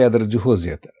que é a pedra de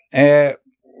Rosetta?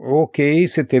 Ok,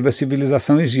 você teve a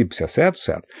civilização egípcia, certo?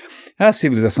 Certo. A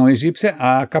civilização egípcia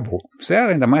acabou,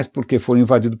 certo? Ainda mais porque foram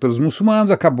invadidos pelos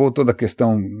muçulmanos, acabou toda a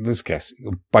questão, esquece,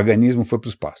 o paganismo foi para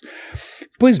o espaço.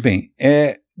 Pois bem,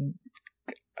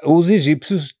 os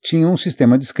egípcios tinham um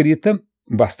sistema de escrita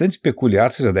bastante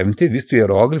peculiar, vocês já devem ter visto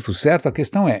hieróglifos, certo? A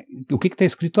questão é, o que está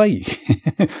escrito aí?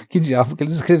 Que diabo que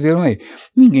eles escreveram aí?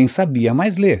 Ninguém sabia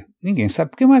mais ler, ninguém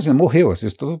sabe, porque imagina, morreu, essa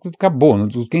história acabou,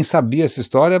 quem sabia essa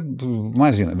história,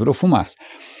 imagina, virou fumaça.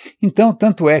 Então,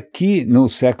 tanto é que no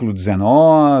século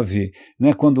XIX,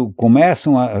 né, quando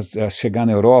começam a chegar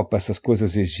na Europa essas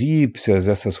coisas egípcias,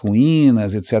 essas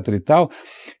ruínas, etc. e tal,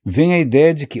 vem a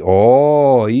ideia de que,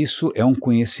 isso é um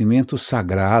conhecimento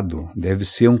sagrado, deve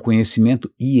ser um conhecimento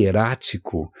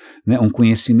hierático, né, um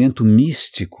conhecimento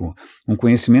místico, um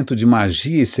conhecimento de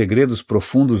magia e segredos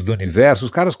profundos do universo.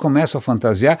 Os caras começam a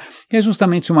fantasiar, e é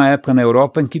justamente uma época na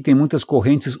Europa em que tem muitas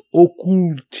correntes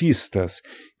ocultistas,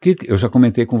 que eu já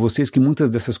comentei com vocês que muitas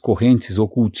dessas correntes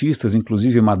ocultistas,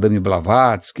 inclusive Madame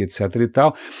Blavatsky, etc. e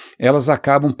tal, elas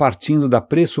acabam partindo da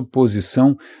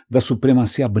pressuposição da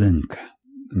supremacia branca.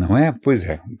 não é? Pois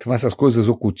é. Então essas coisas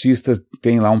ocultistas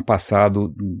têm lá um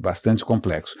passado bastante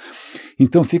complexo.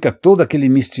 Então fica todo aquele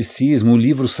misticismo, o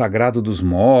livro sagrado dos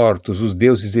mortos, os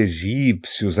deuses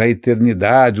egípcios, a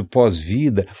eternidade, o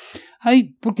pós-vida. Aí,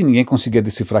 porque ninguém conseguia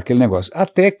decifrar aquele negócio.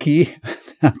 Até que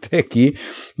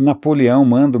Napoleão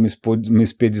manda uma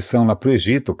expedição lá para o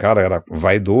Egito, o cara era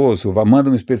vaidoso, manda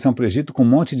uma expedição para o Egito com um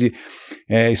monte de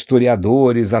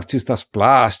historiadores, artistas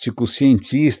plásticos,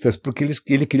 cientistas, porque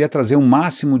ele queria trazer o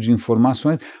máximo de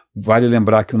informações. Vale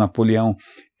lembrar que o Napoleão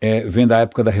vem da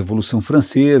época da Revolução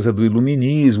Francesa, do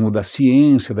Iluminismo, da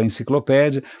ciência, da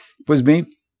enciclopédia. Pois bem,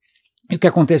 e o que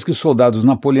acontece é que os soldados do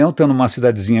Napoleão estão numa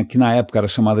cidadezinha que na época era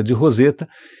chamada de Roseta,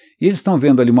 e eles estão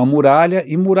vendo ali uma muralha,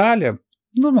 e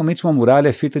normalmente uma muralha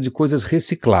é feita de coisas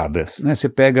recicladas, né? Você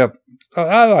pega,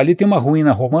 ali tem uma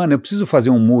ruína romana, eu preciso fazer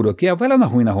um muro aqui, vai lá na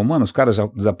ruína romana, os caras já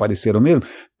desapareceram mesmo,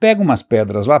 pega umas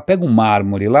pedras lá, pega um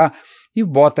mármore lá, e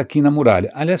bota aqui na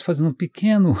muralha. Aliás, fazendo um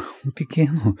pequeno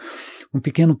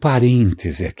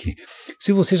parêntese aqui.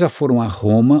 Se vocês já foram a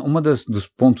Roma, dos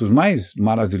pontos mais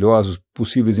maravilhosos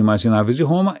possíveis e imagináveis de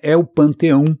Roma é o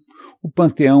Panteão. O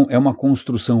Panteão é uma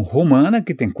construção romana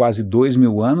que tem quase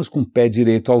 2000 anos, com pé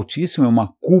direito altíssimo, é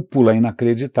uma cúpula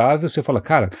inacreditável. Você fala,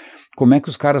 cara, como é que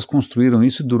os caras construíram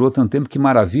isso e durou tanto tempo? Que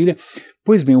maravilha.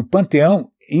 Pois bem, o Panteão,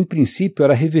 em princípio,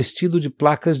 era revestido de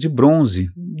placas de bronze.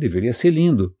 Deveria ser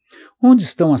lindo. Onde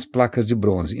estão as placas de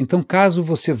bronze? Então, caso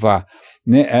você vá,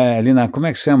 né, ali como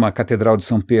é que chama a Catedral de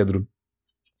São Pedro,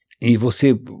 e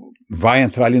você vai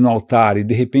entrar ali no altar e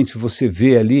de repente você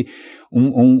vê ali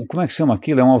como é que chama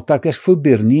aquilo? É um altar que acho que foi o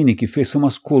Bernini que fez, são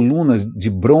umas colunas de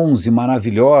bronze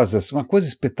maravilhosas, uma coisa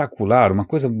espetacular, uma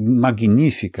coisa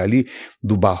magnífica ali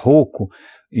do barroco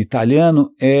italiano.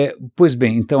 Pois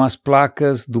bem, então as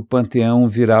placas do Panteão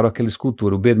viraram aquela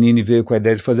escultura. O Bernini veio com a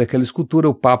ideia de fazer aquela escultura,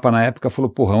 o Papa na época falou,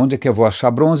 porra, onde é que eu vou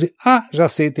achar bronze? Já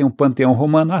sei, tem um Panteão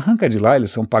romano, arranca de lá,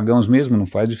 eles são pagãos mesmo, não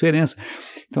faz diferença.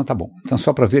 Então tá bom, então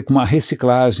só para ver que uma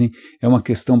reciclagem é uma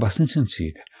questão bastante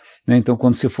antiga. Né? Então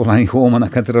quando você for lá em Roma, na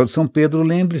Catedral de São Pedro,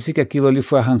 lembre-se que aquilo ali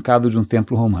foi arrancado de um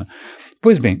templo romano.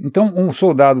 Pois bem, então um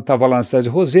soldado estava lá na cidade de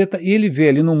Roseta e ele vê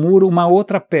ali no muro uma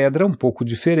outra pedra um pouco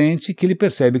diferente, que ele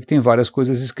percebe que tem várias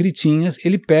coisas escritinhas,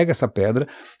 ele pega essa pedra,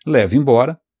 leva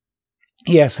embora,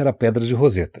 e essa era a pedra de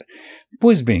Roseta.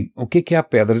 Pois bem, o que é a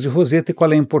pedra de Roseta e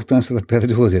qual é a importância da pedra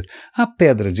de Roseta? A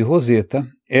pedra de Roseta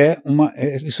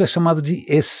isso é chamado de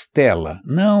estela,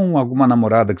 não alguma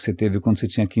namorada que você teve quando você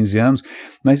tinha 15 anos,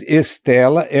 mas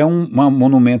estela é um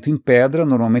monumento em pedra,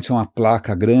 normalmente é uma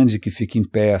placa grande que fica em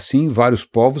pé assim, vários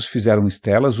povos fizeram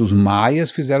estelas, os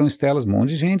maias fizeram estelas, um monte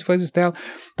de gente faz estela,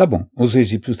 tá bom, os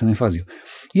egípcios também faziam.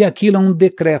 E aquilo é um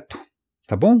decreto.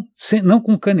 Tá bom? Não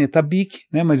com caneta Bic,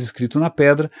 né, mas escrito na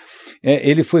pedra.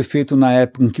 Ele foi feito na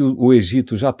época em que o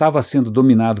Egito já estava sendo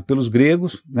dominado pelos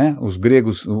gregos, né? Os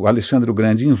gregos, o Alexandre o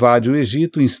Grande invade o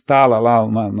Egito, instala lá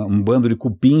um bando de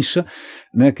cupincha,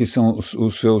 né, que são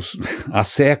os seus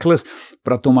asseclas,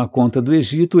 para tomar conta do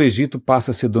Egito. O Egito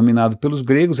passa a ser dominado pelos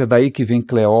gregos, é daí que vem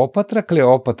Cleópatra.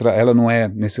 Cleópatra, ela não é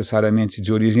necessariamente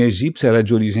de origem egípcia, ela é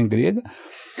de origem grega.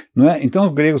 Não é? Então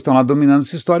os gregos estão lá dominando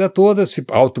essa história toda, se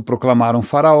autoproclamaram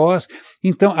faraós,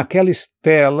 então aquela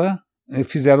estela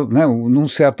fizeram, né, num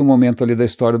certo momento ali da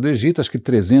história do Egito, acho que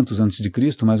 300 a.C.,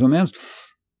 mais ou menos,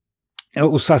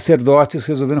 os sacerdotes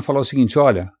resolveram falar o seguinte,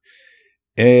 olha,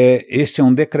 este é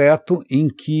um decreto em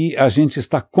que a gente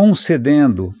está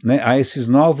concedendo, né, a esses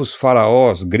novos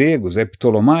faraós gregos,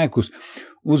 ptolomaicos,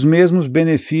 os mesmos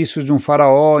benefícios de um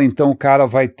faraó, então o cara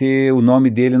vai ter o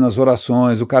nome dele nas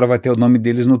orações, o cara vai ter o nome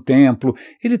deles no templo,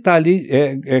 ele está ali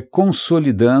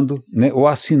consolidando, né, ou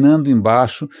assinando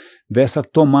embaixo dessa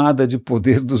tomada de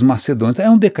poder dos macedônios.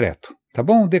 É um decreto, tá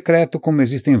bom? Um decreto como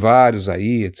existem vários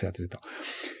aí, etc. e tal.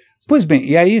 Pois bem,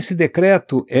 e aí esse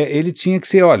decreto, ele tinha que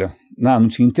ser, olha, não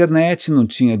tinha internet, não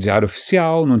tinha diário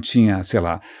oficial, não tinha, sei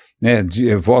lá, né,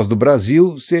 Voz do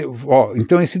Brasil,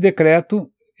 então esse decreto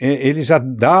ele já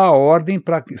dá a ordem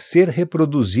para ser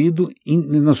reproduzido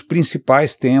nos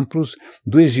principais templos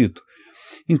do Egito.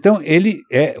 Então, ele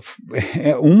é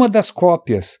uma das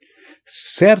cópias.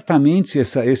 Certamente,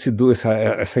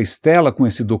 essa estela com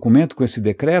esse documento, com esse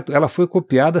decreto, ela foi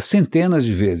copiada centenas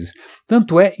de vezes.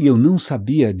 Tanto é, e eu não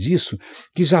sabia disso,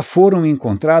 que já foram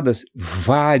encontradas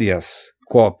várias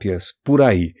cópias por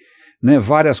aí. Né,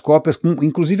 várias cópias,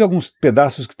 inclusive alguns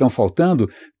pedaços que estão faltando,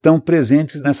 estão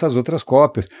presentes nessas outras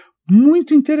cópias.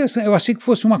 Muito interessante, eu achei que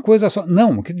fosse uma coisa só.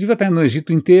 Não, que devia estar no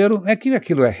Egito inteiro, é que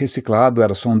aquilo é reciclado,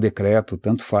 era só um decreto,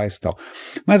 tanto faz e tal.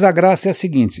 Mas a graça é a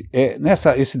seguinte,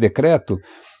 esse decreto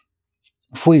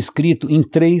foi escrito em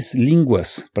 3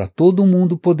 línguas, para todo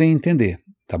mundo poder entender.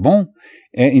 tá bom?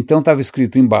 Então estava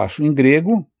escrito embaixo em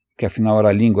grego, que afinal era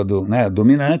a língua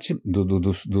dominante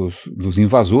dos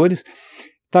invasores.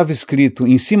 Estava escrito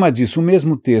em cima disso o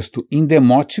mesmo texto em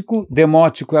demótico.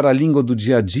 Demótico era a língua do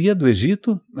dia a dia do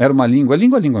Egito, era uma língua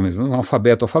mesmo, um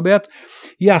alfabeto.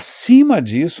 E acima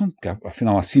disso, que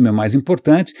afinal acima é mais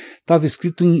importante, estava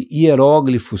escrito em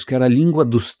hieróglifos, que era a língua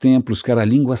dos templos, que era a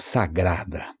língua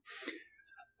sagrada.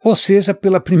 Ou seja,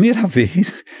 pela primeira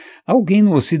vez, alguém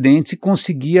no Ocidente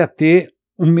conseguia ter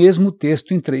o mesmo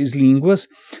texto em 3 línguas,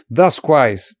 das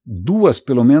quais 2,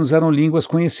 pelo menos, eram línguas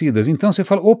conhecidas. Então você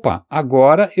fala, opa,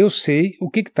 agora eu sei o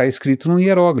que está escrito no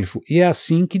hieróglifo. E é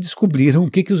assim que descobriram o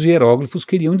que os hieróglifos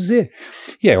queriam dizer.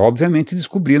 E aí, obviamente,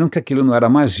 descobriram que aquilo não era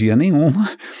magia nenhuma,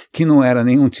 que não era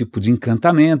nenhum tipo de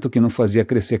encantamento, que não fazia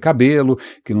crescer cabelo,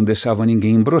 que não deixava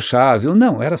ninguém imbrochável.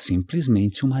 Não, era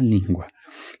simplesmente uma língua.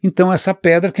 Então essa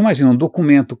pedra, que imagina, um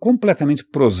documento completamente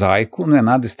prosaico, não é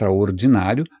nada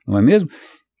extraordinário, não é mesmo?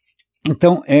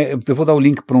 Então, eu vou dar o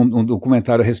link para um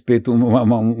documentário a respeito,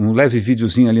 um leve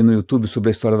videozinho ali no YouTube sobre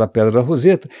a história da Pedra da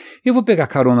Roseta. Eu vou pegar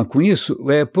carona com isso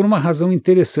por uma razão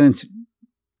interessante.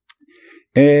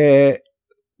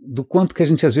 Do quanto que a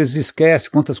gente às vezes esquece,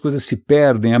 quantas coisas se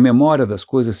perdem, a memória das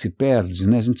coisas se perde,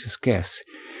 né? A gente esquece.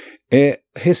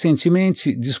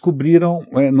 Recentemente descobriram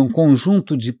num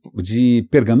conjunto de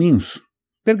pergaminhos,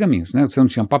 né? Você não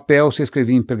tinha papel, você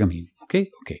escrevia em pergaminho, ok?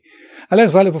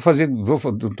 Aliás,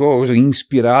 estou hoje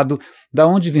inspirado da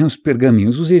onde vêm os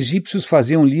pergaminhos. Os egípcios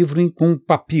faziam livro com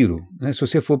papiro, né? Se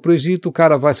você for para o Egito,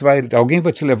 alguém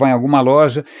vai te levar em alguma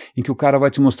loja em que o cara vai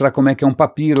te mostrar como é que é um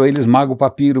papiro, aí ele esmaga o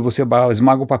papiro, você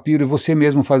esmaga o papiro e você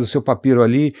mesmo faz o seu papiro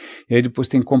ali, e aí depois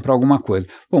tem que comprar alguma coisa.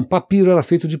 Bom, papiro era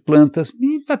feito de plantas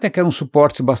e até que era um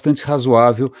suporte bastante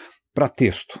razoável para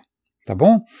texto. Tá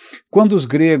bom? Quando os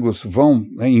gregos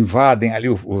invadem ali,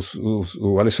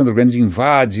 o Alexandre o Grande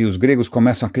invade, os gregos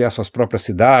começam a criar suas próprias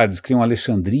cidades, criam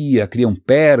Alexandria, criam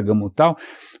Pérgamo e tal,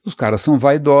 os caras são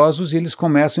vaidosos e eles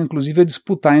começam inclusive a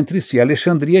disputar entre si. A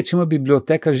Alexandria tinha uma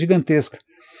biblioteca gigantesca.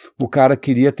 O cara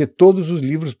queria ter todos os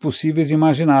livros possíveis e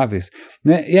imagináveis,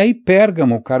 né? E aí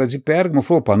Pérgamo, o cara de Pérgamo,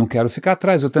 falou, opa, não quero ficar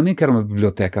atrás, eu também quero uma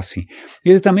biblioteca assim. E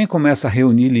ele também começa a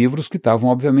reunir livros que estavam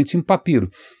obviamente em papiro.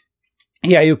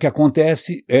 E aí o que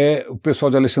acontece o pessoal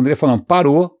de Alexandria falando,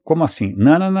 parou, como assim?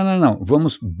 Não,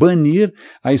 vamos banir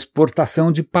a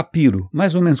exportação de papiro,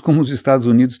 mais ou menos como os Estados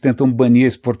Unidos tentam banir a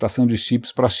exportação de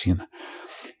chips para a China.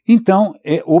 Então,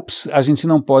 a gente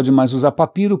não pode mais usar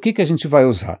papiro, o que a gente vai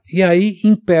usar? E aí,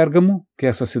 em Pérgamo, que é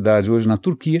essa cidade hoje na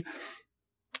Turquia,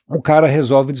 o cara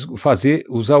resolve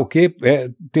usar o quê?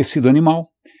 Tecido animal,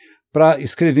 para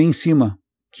escrever em cima,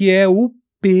 que é o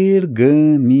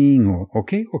pergaminho,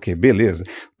 ok, beleza.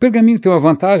 O pergaminho tem uma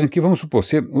vantagem que, vamos supor,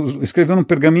 você escreveu num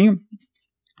pergaminho,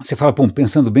 você fala,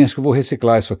 pensando bem, acho que eu vou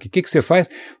reciclar isso aqui. O que você faz?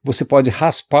 Você pode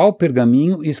raspar o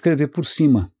pergaminho e escrever por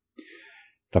cima.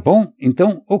 Tá bom?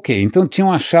 Então, então tinham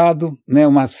achado, né,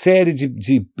 uma série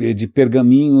de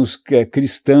pergaminhos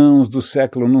cristãos do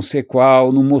século não sei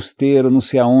qual, no mosteiro, não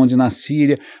sei aonde, na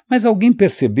Síria, mas alguém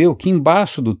percebeu que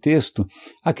embaixo do texto,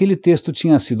 aquele texto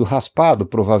tinha sido raspado,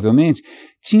 provavelmente,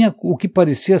 tinha o que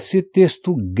parecia ser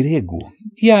texto grego.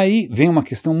 E aí vem uma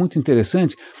questão muito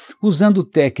interessante, usando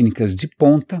técnicas de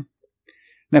ponta,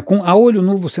 né, a olho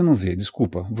nu você não vê,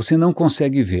 desculpa, você não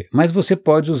consegue ver, mas você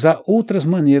pode usar outras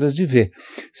maneiras de ver.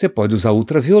 Você pode usar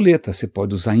ultravioleta, você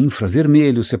pode usar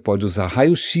infravermelho, você pode usar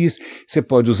raio-x, você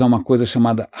pode usar uma coisa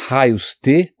chamada raios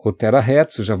T, ou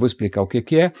terahertz, eu já vou explicar o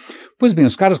que é. Pois bem,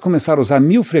 os caras começaram a usar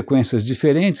 1000 frequências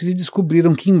diferentes e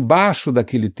descobriram que embaixo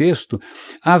daquele texto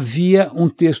havia um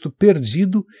texto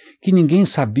perdido que ninguém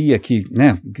sabia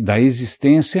da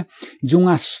existência de um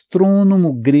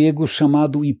astrônomo grego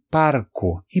chamado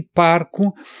Hiparco.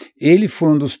 Hiparco, ele foi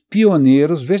um dos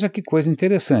pioneiros, veja que coisa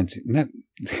interessante, né?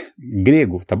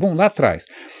 Grego, tá bom? Lá atrás.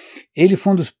 Ele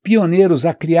foi um dos pioneiros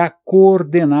a criar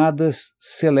coordenadas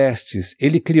celestes.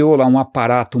 Ele criou lá um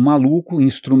aparato maluco,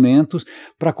 instrumentos,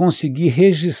 para conseguir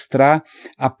registrar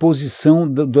a posição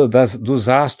dos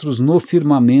astros no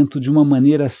firmamento de uma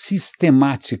maneira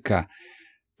sistemática.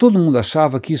 Todo mundo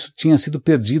achava que isso tinha sido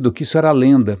perdido, que isso era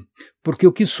lenda, porque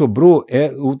o que sobrou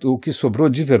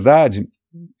de verdade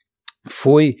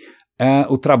foi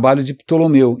o trabalho de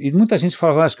Ptolomeu. E muita gente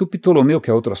falava, acho que o Ptolomeu, que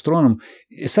é outro astrônomo,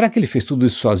 será que ele fez tudo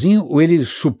isso sozinho ou ele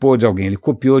chupou de alguém, ele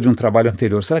copiou de um trabalho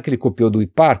anterior? Será que ele copiou do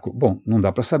Hiparco? Bom, não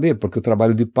dá para saber, porque o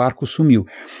trabalho do Hiparco sumiu.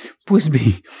 Pois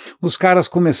bem, os caras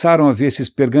começaram a ver esses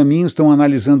pergaminhos, estão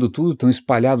analisando tudo, estão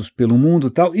espalhados pelo mundo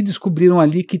e tal, e descobriram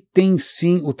ali que tem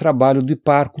sim o trabalho do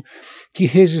Hiparco, que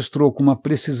registrou com uma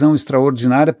precisão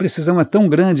extraordinária. A precisão é tão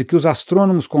grande que os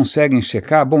astrônomos conseguem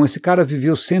checar. Bom, esse cara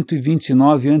viveu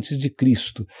 129 a.C.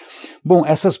 Bom,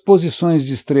 essas posições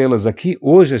de estrelas aqui,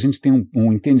 hoje a gente tem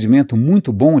um entendimento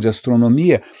muito bom de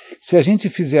astronomia. Se a gente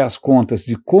fizer as contas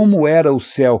de como era o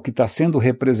céu que está sendo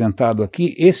representado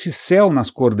aqui, esse céu nas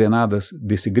coordenadas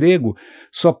desse grego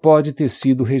só pode ter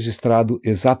sido registrado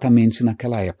exatamente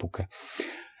naquela época.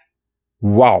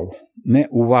 Uau! Né?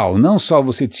 Uau! Não só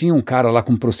você tinha um cara lá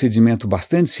com um procedimento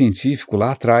bastante científico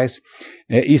lá atrás,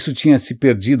 isso tinha se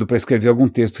perdido para escrever algum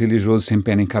texto religioso sem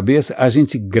pé nem cabeça, a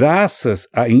gente, graças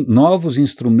a novos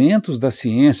instrumentos da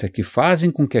ciência que fazem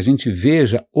com que a gente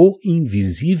veja o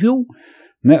invisível,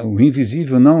 né? O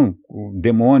invisível não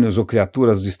demônios ou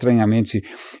criaturas estranhamente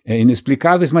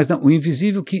inexplicáveis, mas não, o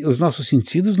invisível que os nossos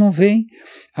sentidos não veem,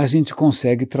 a gente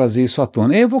consegue trazer isso à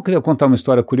tona. Eu vou contar uma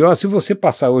história curiosa. Se você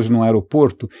passar hoje no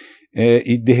aeroporto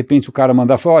e de repente o cara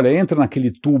mandar, fala, olha, entra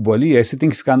naquele tubo ali, aí você tem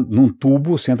que ficar num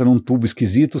tubo, você entra num tubo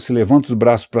esquisito, você levanta os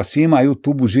braços para cima, aí o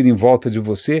tubo gira em volta de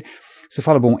você, você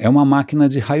fala, bom, é uma máquina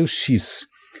de raio-x.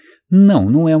 Não,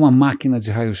 não é uma máquina de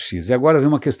raio-x. E agora vem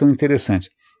uma questão interessante.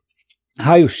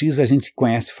 Raio-x a gente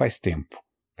conhece faz tempo,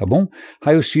 tá bom?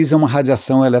 Raio-x é uma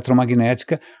radiação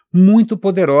eletromagnética muito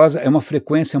poderosa, é uma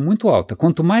frequência muito alta.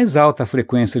 Quanto mais alta a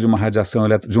frequência de uma radiação,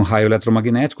 de um raio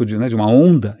eletromagnético, de uma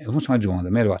onda, vamos chamar de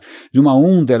onda, melhor, de uma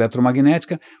onda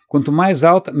eletromagnética, quanto mais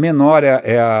alta, menor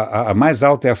mais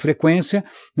alta é a frequência,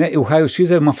 né? O raio-x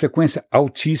é uma frequência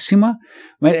altíssima,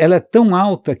 mas ela é tão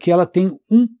alta que ela tem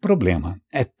um problema.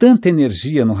 É tanta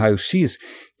energia no raio-x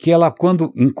que ela,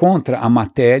 quando encontra a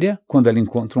matéria, quando ela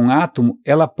encontra um átomo,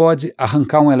 ela pode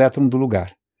arrancar um elétron do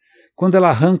lugar. Quando ela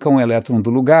arranca um elétron do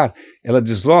lugar, ela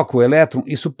desloca o elétron,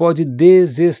 isso pode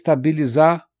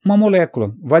desestabilizar uma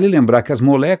molécula. Vale lembrar que as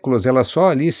moléculas, elas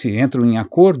só ali se entram em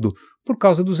acordo por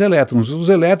causa dos elétrons. Os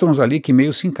elétrons ali que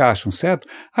meio se encaixam, certo?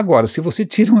 Agora, se você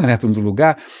tira um elétron do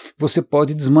lugar, você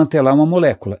pode desmantelar uma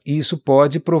molécula. E isso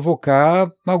pode provocar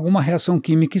alguma reação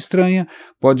química estranha,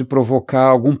 pode provocar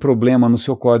algum problema no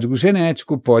seu código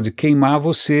genético, pode queimar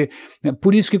você.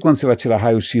 Por isso que quando você vai tirar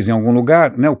raio-x em algum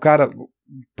lugar, né, o cara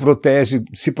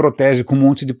se protege com um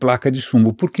monte de placa de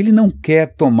chumbo, porque ele não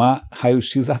quer tomar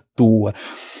raio-x à toa.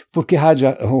 Porque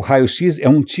o raio-x é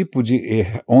um tipo de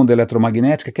onda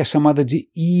eletromagnética que é chamada de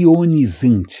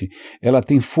ionizante. Ela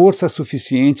tem força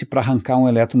suficiente para arrancar um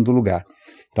elétron do lugar.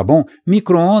 Tá bom?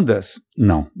 Micro-ondas,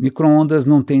 não. Micro-ondas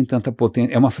não tem tanta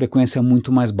potência, é uma frequência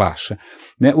muito mais baixa.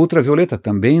 Né? Ultravioleta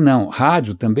também não.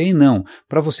 Rádio também não.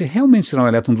 Para você realmente tirar um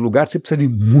elétron do lugar, você precisa de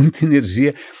muita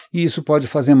energia e isso pode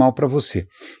fazer mal para você.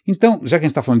 Então, já que a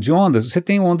gente está falando de ondas, você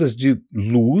tem ondas de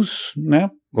luz, né?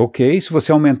 Ok, se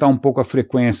você aumentar um pouco a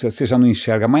frequência, você já não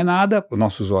enxerga mais nada, os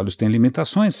nossos olhos têm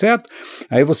limitações, certo?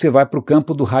 Aí você vai para o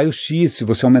campo do raio-x, se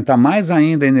você aumentar mais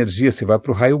ainda a energia, você vai para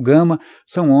o raio gama,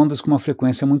 são ondas com uma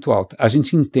frequência muito alta. A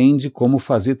gente entende como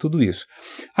fazer tudo isso.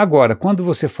 Agora, quando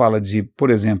você fala de, por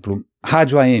exemplo,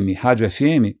 rádio AM, rádio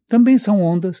FM, também são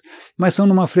ondas, mas são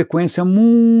numa frequência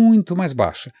muito mais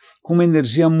baixa, com uma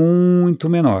energia muito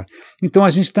menor. Então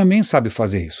a gente também sabe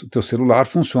fazer isso. O teu celular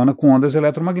funciona com ondas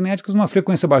eletromagnéticas numa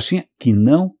frequência baixinha que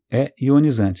não é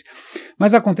ionizante.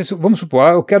 Mas acontece, vamos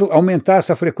supor, eu quero aumentar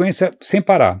essa frequência sem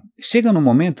parar. Chega num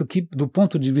momento que, do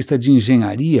ponto de vista de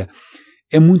engenharia,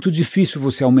 é muito difícil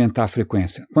você aumentar a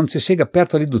frequência. Quando você chega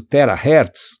perto ali do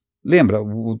terahertz, lembra,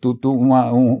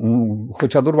 um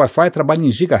roteador Wi-Fi trabalha em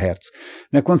gigahertz.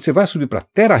 Né? Quando você vai subir para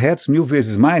terahertz, 1000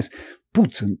 vezes mais,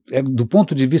 putz, do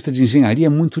ponto de vista de engenharia é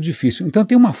muito difícil. Então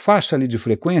tem uma faixa ali de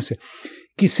frequência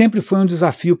que sempre foi um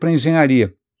desafio para a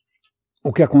engenharia.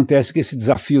 O que acontece é que esse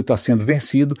desafio está sendo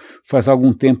vencido, faz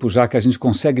algum tempo já que a gente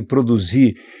consegue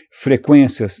produzir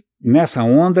frequências nessa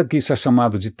onda, que isso é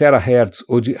chamado de terahertz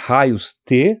ou de raios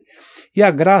T, e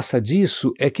a graça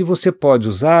disso é que você pode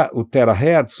usar o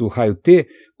terahertz, o raio T,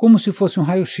 como se fosse um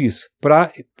raio-x.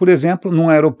 Para, por exemplo, num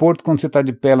aeroporto, quando você está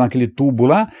de pé naquele tubo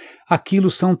lá,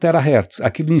 aquilo são terahertz.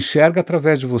 Aquilo enxerga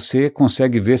através de você,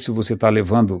 consegue ver se você está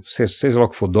levando, seja lá o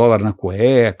que for, dólar na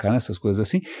cueca, né, essas coisas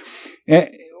assim. É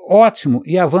ótimo,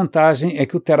 e a vantagem é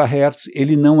que o terahertz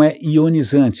ele não é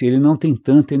ionizante, ele não tem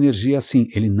tanta energia assim,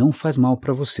 ele não faz mal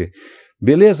para você.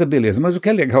 Beleza, beleza, mas o que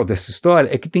é legal dessa história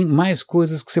é que tem mais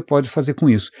coisas que você pode fazer com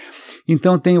isso.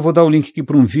 Então eu vou dar o link aqui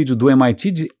para um vídeo do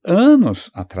MIT de anos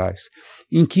atrás,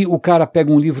 em que o cara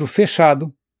pega um livro fechado,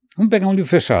 vamos pegar um livro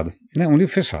fechado, né? Um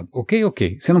livro fechado,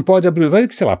 ok, você não pode abrir, vai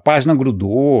que, sei lá, a página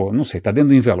grudou, não sei, está dentro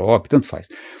do envelope, tanto faz.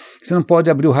 Você não pode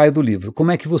abrir o raio do livro, como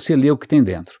é que você lê o que tem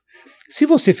dentro? Se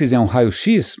você fizer um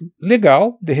raio-x,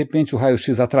 legal, de repente o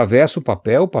raio-x atravessa o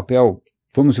papel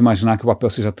vamos imaginar que o papel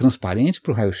seja transparente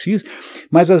para o raio-x,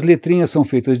 mas as letrinhas são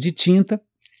feitas de tinta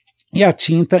e a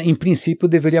tinta, em princípio,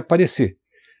 deveria aparecer.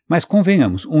 Mas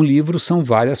convenhamos, um livro são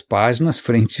várias páginas,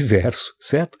 frente e verso,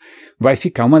 certo? Vai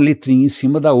ficar uma letrinha em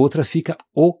cima da outra, fica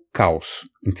o caos,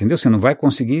 entendeu? Você não vai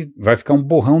conseguir, vai ficar um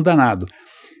borrão danado.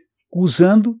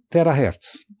 Usando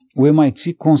terahertz, o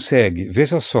MIT consegue,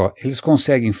 veja só, eles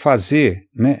conseguem fazer,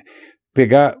 né,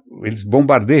 pegar, eles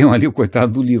bombardeiam ali o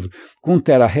coitado do livro com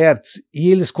terahertz e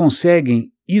eles conseguem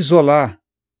isolar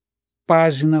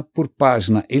página por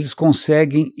página, eles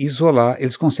conseguem isolar,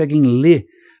 eles conseguem ler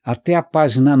até a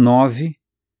página 9,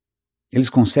 eles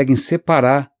conseguem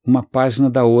separar uma página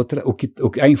da outra,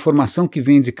 a informação que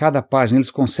vem de cada página, eles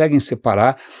conseguem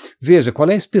separar. Veja, qual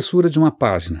é a espessura de uma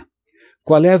página?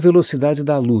 Qual é a velocidade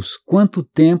da luz? Quanto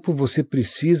tempo você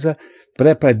precisa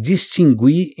para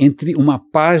distinguir entre uma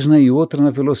página e outra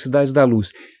na velocidade da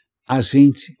luz? A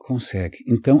gente consegue.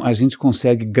 Então, a gente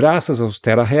consegue, graças aos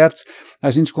terahertz, a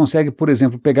gente consegue, por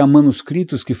exemplo, pegar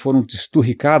manuscritos que foram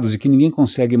esturricados e que ninguém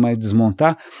consegue mais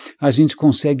desmontar, a gente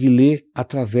consegue ler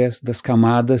através das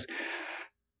camadas.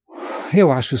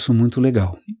 Eu acho isso muito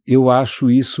legal. Eu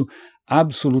acho isso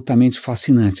absolutamente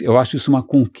fascinante. Eu acho isso uma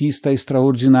conquista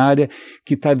extraordinária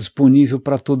que está disponível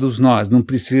para todos nós. Não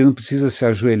precisa se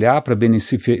ajoelhar para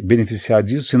beneficiar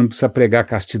disso, você não precisa pregar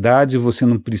castidade, você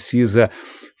não precisa,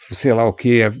 sei lá o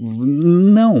que.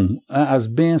 Não, as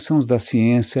bênçãos da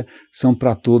ciência são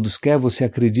para todos, quer você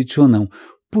acredite ou não.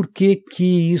 Por que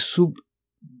que isso...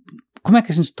 Como é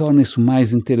que a gente torna isso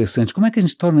mais interessante? Como é que a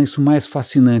gente torna isso mais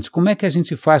fascinante? Como é que a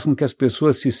gente faz com que as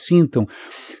pessoas se sintam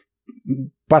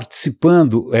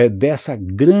participando dessa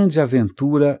grande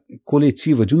aventura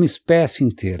coletiva, de uma espécie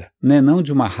inteira, né? Não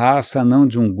de uma raça, não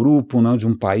de um grupo, não de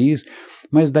um país,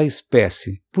 mas da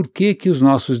espécie. Por que que os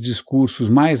nossos discursos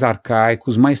mais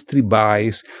arcaicos, mais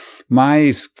tribais,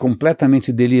 mais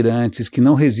completamente delirantes, que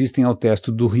não resistem ao teste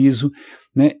do riso,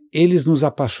 né, eles nos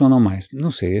apaixonam mais?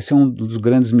 Não sei, esse é um dos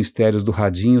grandes mistérios do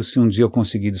radinho. Se um dia eu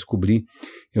conseguir descobrir,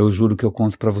 eu juro que eu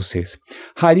conto para vocês.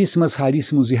 Raríssimas,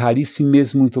 raríssimos e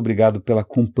raríssimes, muito obrigado pela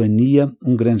companhia,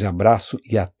 um grande abraço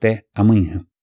e até amanhã.